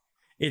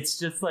 It's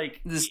just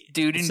like This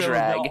dude in so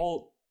drag.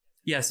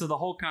 So the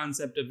whole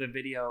concept of the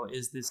video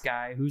is this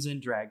guy who's in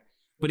drag,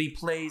 but he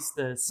plays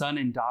the son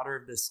and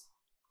daughter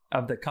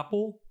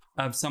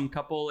of some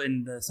couple,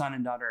 and the son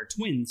and daughter are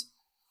twins.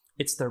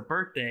 It's their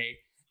birthday,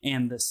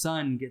 and the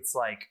son gets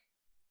like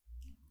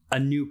a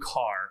new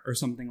car or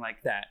something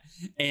like that,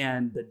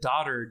 and the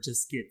daughter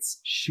just gets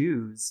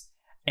shoes,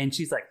 and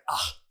she's like,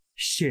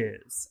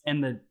 shoes,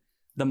 and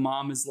the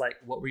mom is like,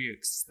 what were you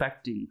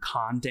expecting,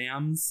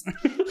 condoms?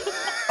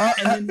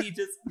 and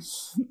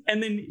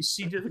then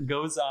she just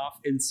goes off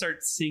and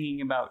starts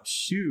singing about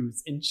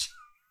shoes, and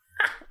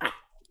oh,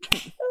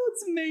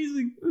 it's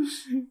amazing.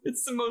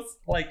 It's the most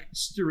like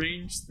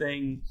strange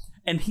thing.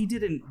 And he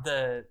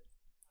the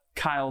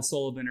Kyle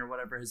Sullivan or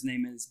whatever his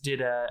name is did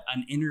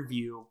an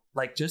interview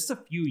like just a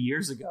few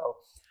years ago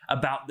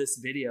about this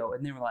video,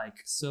 and they were like,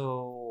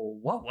 so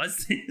what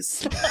was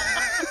this?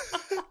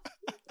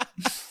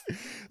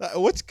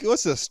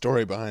 What's the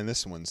story behind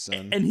this one,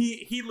 son? And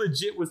he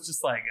legit was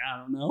just like, I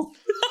don't know.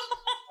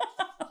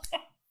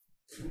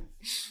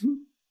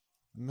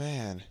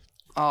 Man,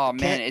 Oh man,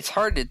 Can't- it's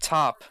hard to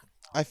top.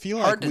 I feel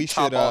Hard like we to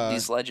top should all of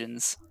these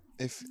legends.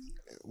 if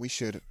we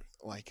should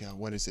like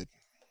what is it?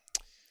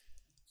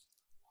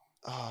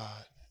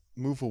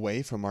 Move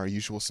away from our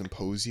usual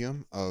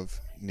symposium of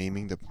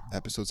naming the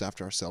episodes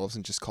after ourselves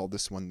and just call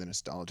this one the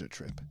nostalgia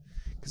trip,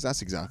 because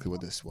that's exactly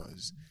what this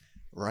was.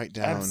 Right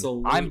down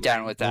Absolutely. I'm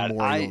down with that.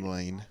 Memorial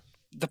Lane.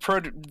 The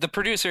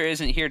producer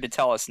isn't here to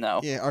tell us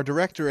no. Yeah, our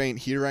director ain't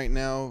here right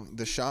now.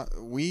 The shot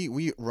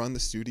we run the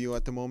studio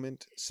at the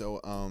moment, so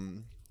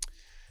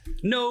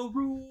No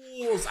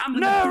rules. I'm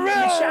No gonna be in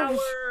the rules.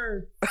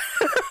 shower.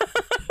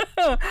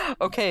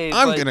 Okay,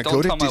 I'm but gonna don't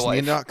go to tell my wife.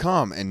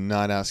 Disney.com and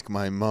not ask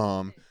my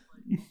mom.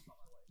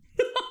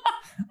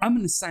 I'm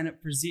gonna sign up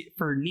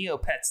for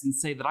Neopets and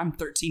say that I'm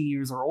 13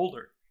 years or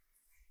older.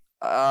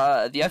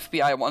 The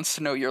FBI wants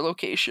to know your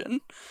location.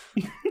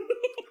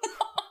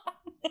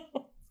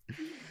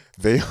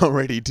 They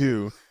already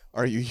do.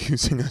 Are you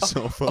using a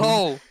cell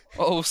phone?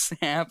 Oh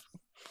snap!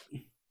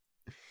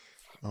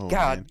 Oh,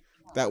 God. man.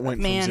 That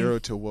went Man. from zero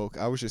to woke.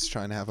 I was just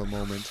trying to have a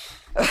moment.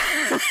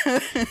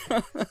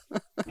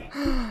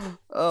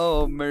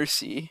 Oh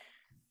mercy.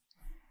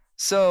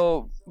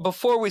 So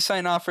before we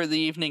sign off for the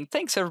evening,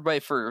 thanks everybody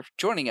for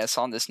joining us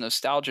on this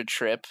nostalgia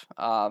trip.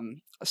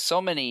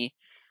 So many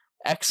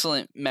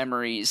excellent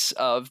memories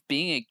of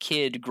being a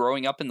kid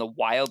growing up in the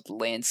wild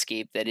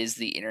landscape that is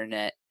the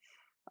internet.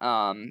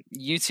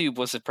 YouTube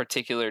was a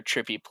particular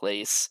trippy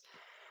place.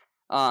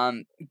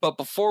 But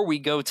before we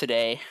go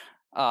today,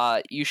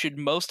 you should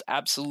most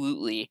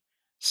absolutely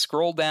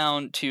scroll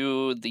down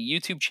to the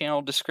YouTube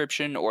channel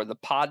description or the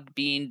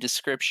Podbean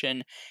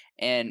description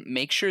and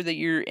make sure that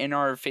you're in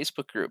our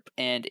Facebook group.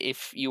 And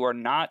if you are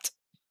not,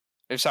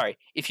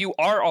 if you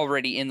are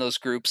already in those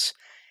groups,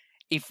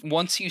 if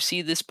once you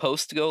see this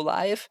post go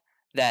live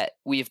that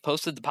we have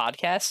posted the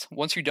podcast,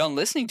 once you're done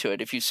listening to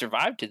it, if you've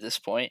survived to this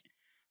point,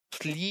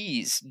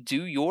 please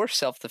do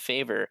yourself the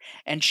favor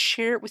and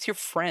share it with your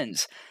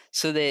friends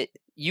so that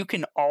you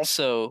can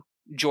also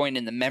join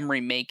in the memory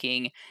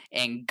making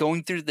and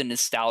going through the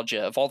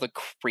nostalgia of all the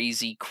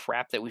crazy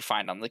crap that we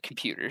find on the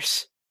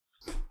computers.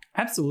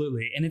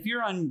 Absolutely. And if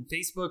you're on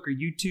Facebook or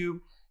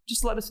YouTube,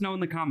 just let us know in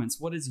the comments.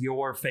 What is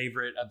your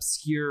favorite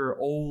obscure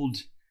old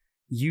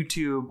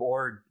YouTube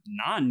or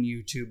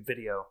non-YouTube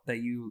video that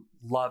you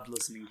loved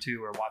listening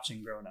to or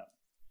watching growing up?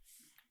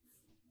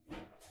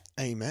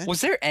 Amen.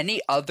 Was there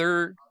any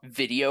other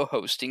video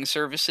hosting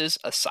services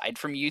aside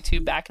from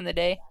YouTube back in the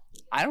day?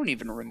 I don't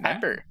even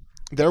remember.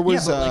 There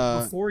was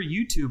like before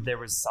YouTube, there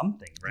was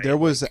something, right? There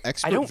was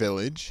Expert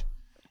Village,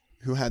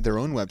 who had their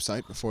own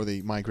website before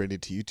they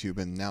migrated to YouTube,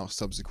 and now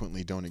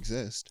subsequently don't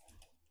exist.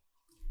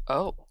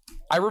 Oh,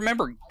 I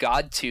remember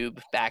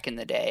GodTube back in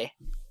the day.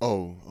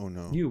 Oh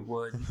no! You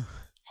would,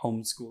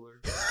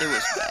 homeschooler. It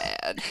was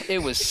bad. It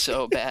was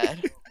so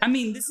bad. I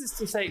mean, this is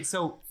to say,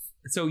 so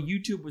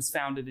YouTube was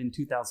founded in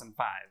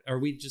 2005. Are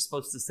we just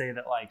supposed to say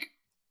that like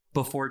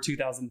before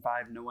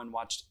 2005, no one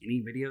watched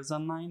any videos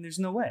online? There's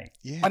no way.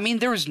 Yeah. I mean,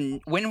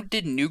 when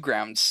did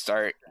Newgrounds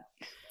start?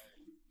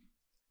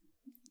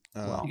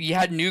 You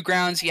had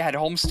Newgrounds, you had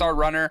Homestar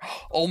Runner.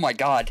 Oh my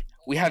God,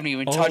 we haven't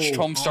even touched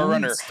Homestar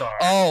Runner.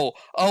 Oh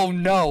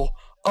no.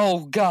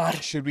 Oh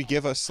God. Should we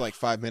give us like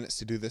 5 minutes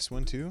to do this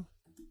one too?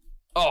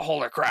 Oh,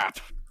 holy crap.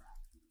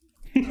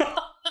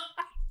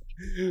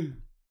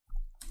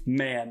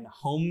 Man,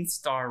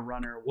 Homestar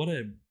Runner, what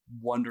a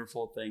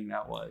wonderful thing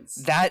that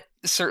was. That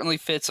certainly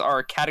fits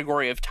our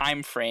category of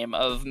time frame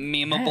of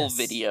memeable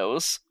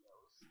videos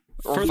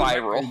or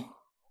viral.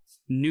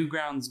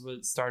 Newgrounds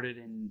was started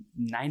in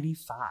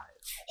 95.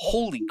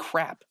 Holy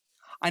crap.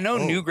 I know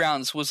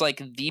Newgrounds was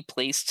like the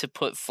place to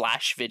put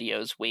Flash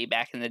videos way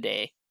back in the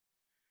day.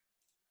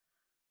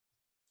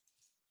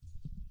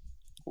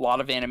 A lot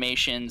of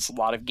animations, a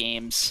lot of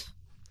games.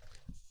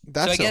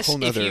 That's so I guess a whole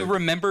nother...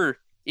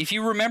 if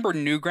you remember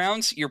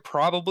Newgrounds, you're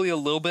probably a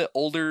little bit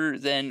older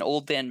than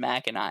Old Dan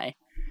Mac and I.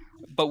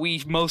 But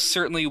we most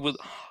certainly would...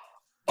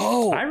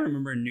 Oh! I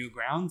remember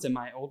Newgrounds. Am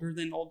I older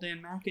than Old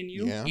Dan Mac and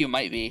you? Yeah. You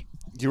might be.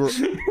 You're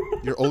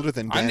older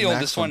than Dan I'm the Mac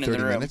oldest from one 30 in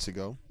the room. minutes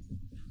ago.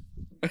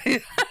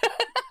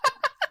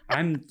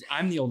 I'm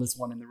the oldest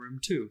one in the room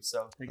too,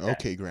 so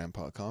okay,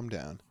 Grandpa, calm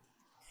down.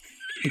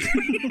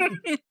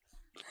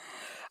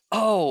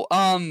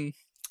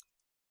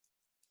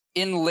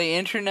 In Le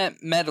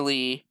Internet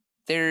Medley,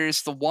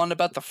 there's the one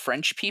about the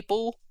French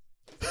people.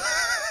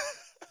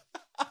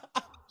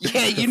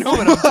 Yeah, you know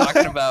what I'm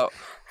talking about.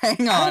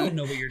 Hang on. I don't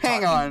know what you're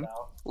talking about.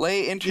 Le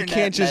Internet You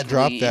can't just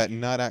Medley. drop that and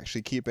not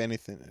actually keep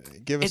anything.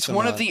 Give us It's some,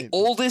 one of the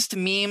oldest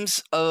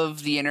memes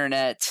of the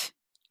internet.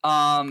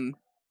 And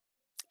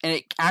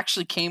it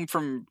actually came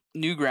from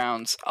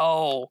Newgrounds.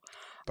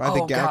 By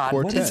the Gag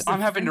Quartet.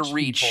 I'm having to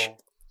reach. People?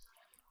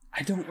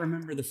 I don't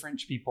remember the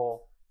French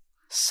people.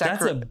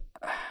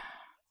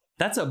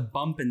 That's a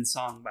bumpin'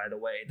 song, by the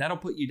way. That'll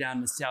put you down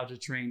nostalgia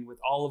train with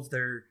all of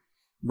their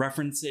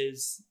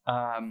references.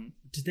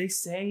 Did they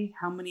say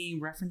how many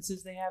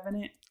references they have in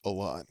it? A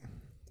lot.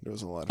 There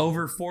was a lot.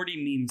 Over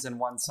 40 memes in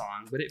one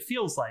song, but it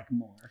feels like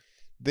more.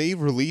 They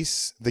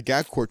release the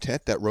Gag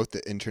Quartet that wrote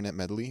the Internet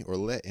Medley, or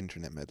Le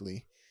Internet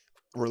Medley,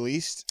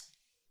 released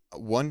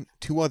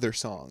two other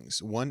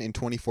songs. One in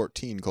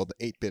 2014 called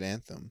the 8-Bit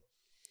Anthem.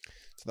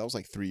 So that was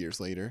like 3 years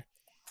later.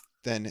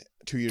 Then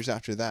 2 years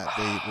after that,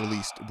 they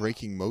released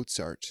Breaking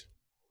Mozart.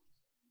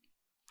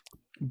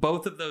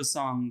 Both of those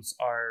songs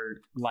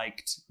are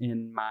liked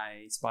in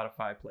my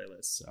Spotify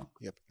playlist. So.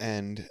 Yep,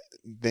 and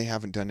they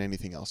haven't done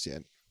anything else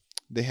yet.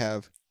 They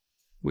have,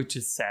 which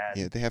is sad.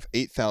 Yeah, they have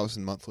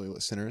 8,000 monthly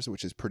listeners,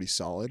 which is pretty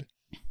solid.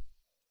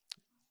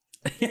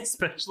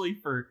 Especially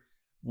for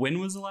when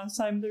was the last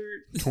time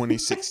they're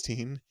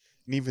 2016,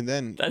 and even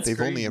then, they've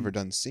crazy. only ever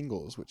done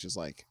singles, which is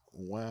like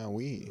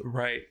wowee.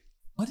 Right.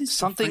 What is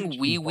something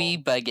wee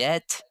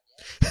baguette?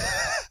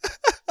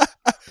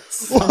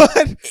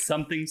 What?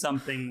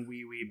 Something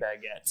wee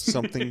baguette.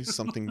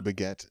 something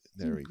baguette.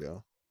 There we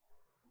go.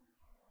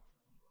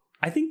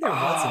 I think there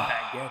was a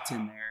baguette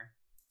in there.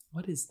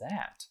 What is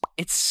that?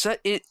 It's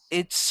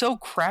so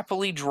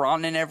crappily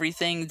drawn and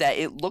everything that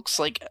it looks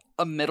like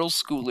a middle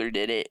schooler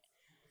did it.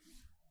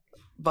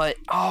 But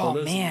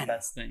those man, are the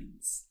best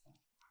things.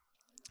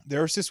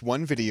 There was this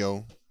one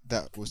video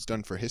that was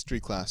done for history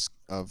class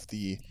of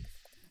the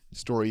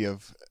story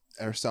of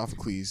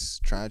Aristophanes'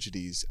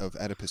 tragedies of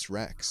Oedipus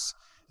Rex,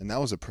 and that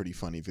was a pretty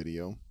funny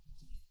video.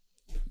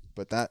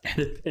 But that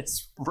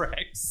Oedipus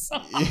Rex.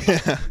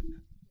 Yeah.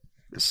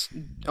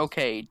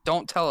 Okay,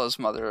 don't tell his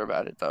mother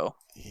about it though.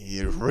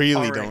 You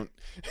really don't.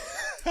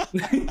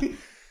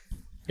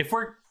 If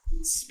we're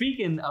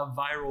Speaking of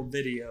viral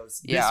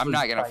videos, Yeah, I'm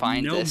not gonna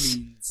find this.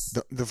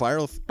 The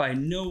viral. By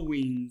no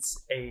means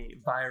a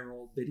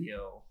viral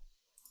video,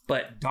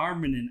 but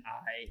Darman and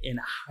I in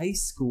high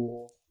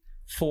school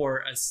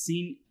for a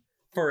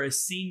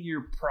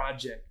senior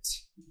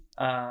project,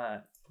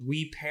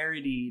 we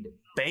parodied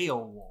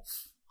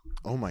Beowulf.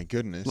 Oh my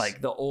goodness!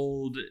 Like the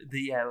old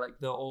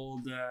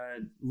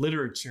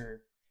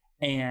literature,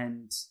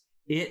 and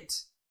it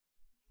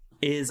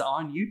is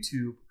on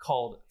YouTube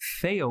called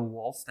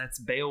Feowulf. That's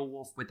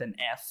Beowulf with an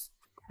F,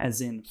 as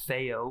in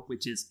Feo,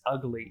 which is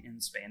ugly in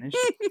Spanish.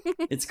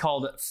 It's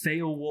called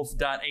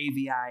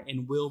Feowulf.avi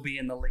and will be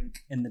in the link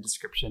in the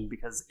description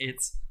because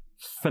it's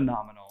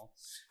phenomenal.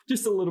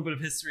 Just a little bit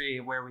of history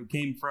of where we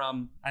came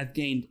from. I've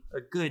gained a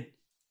good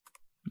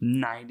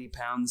 90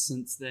 pounds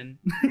since then.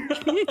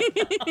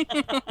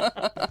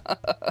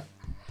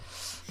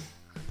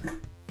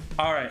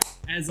 All right.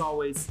 As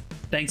always,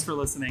 thanks for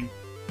listening.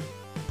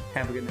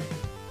 Have a good night.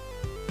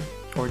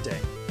 Or day.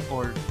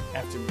 Or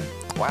afternoon.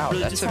 Wow,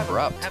 Really, that's just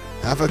abrupt.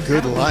 Have a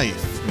good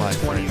life, my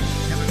 20, friend.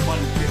 have a fun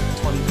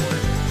 24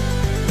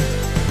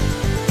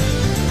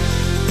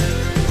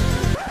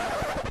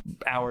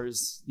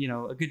 hours,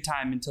 a good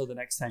time until the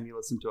next time you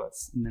listen to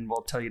us. And then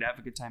we'll tell you to have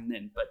a good time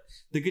then. But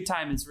the good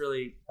time is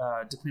really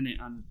dependent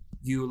on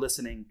you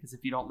listening, because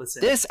if you don't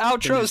listen, This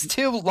outro's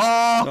too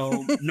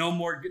long. no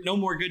more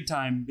good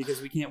time,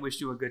 because we can't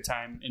wish you a good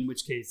time, in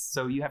which case,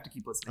 so you have to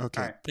keep listening.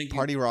 Okay. All right, thank you.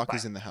 Party Rock Bye.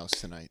 is in the house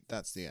tonight.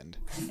 That's the end.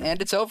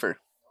 And it's over.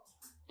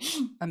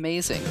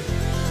 Amazing.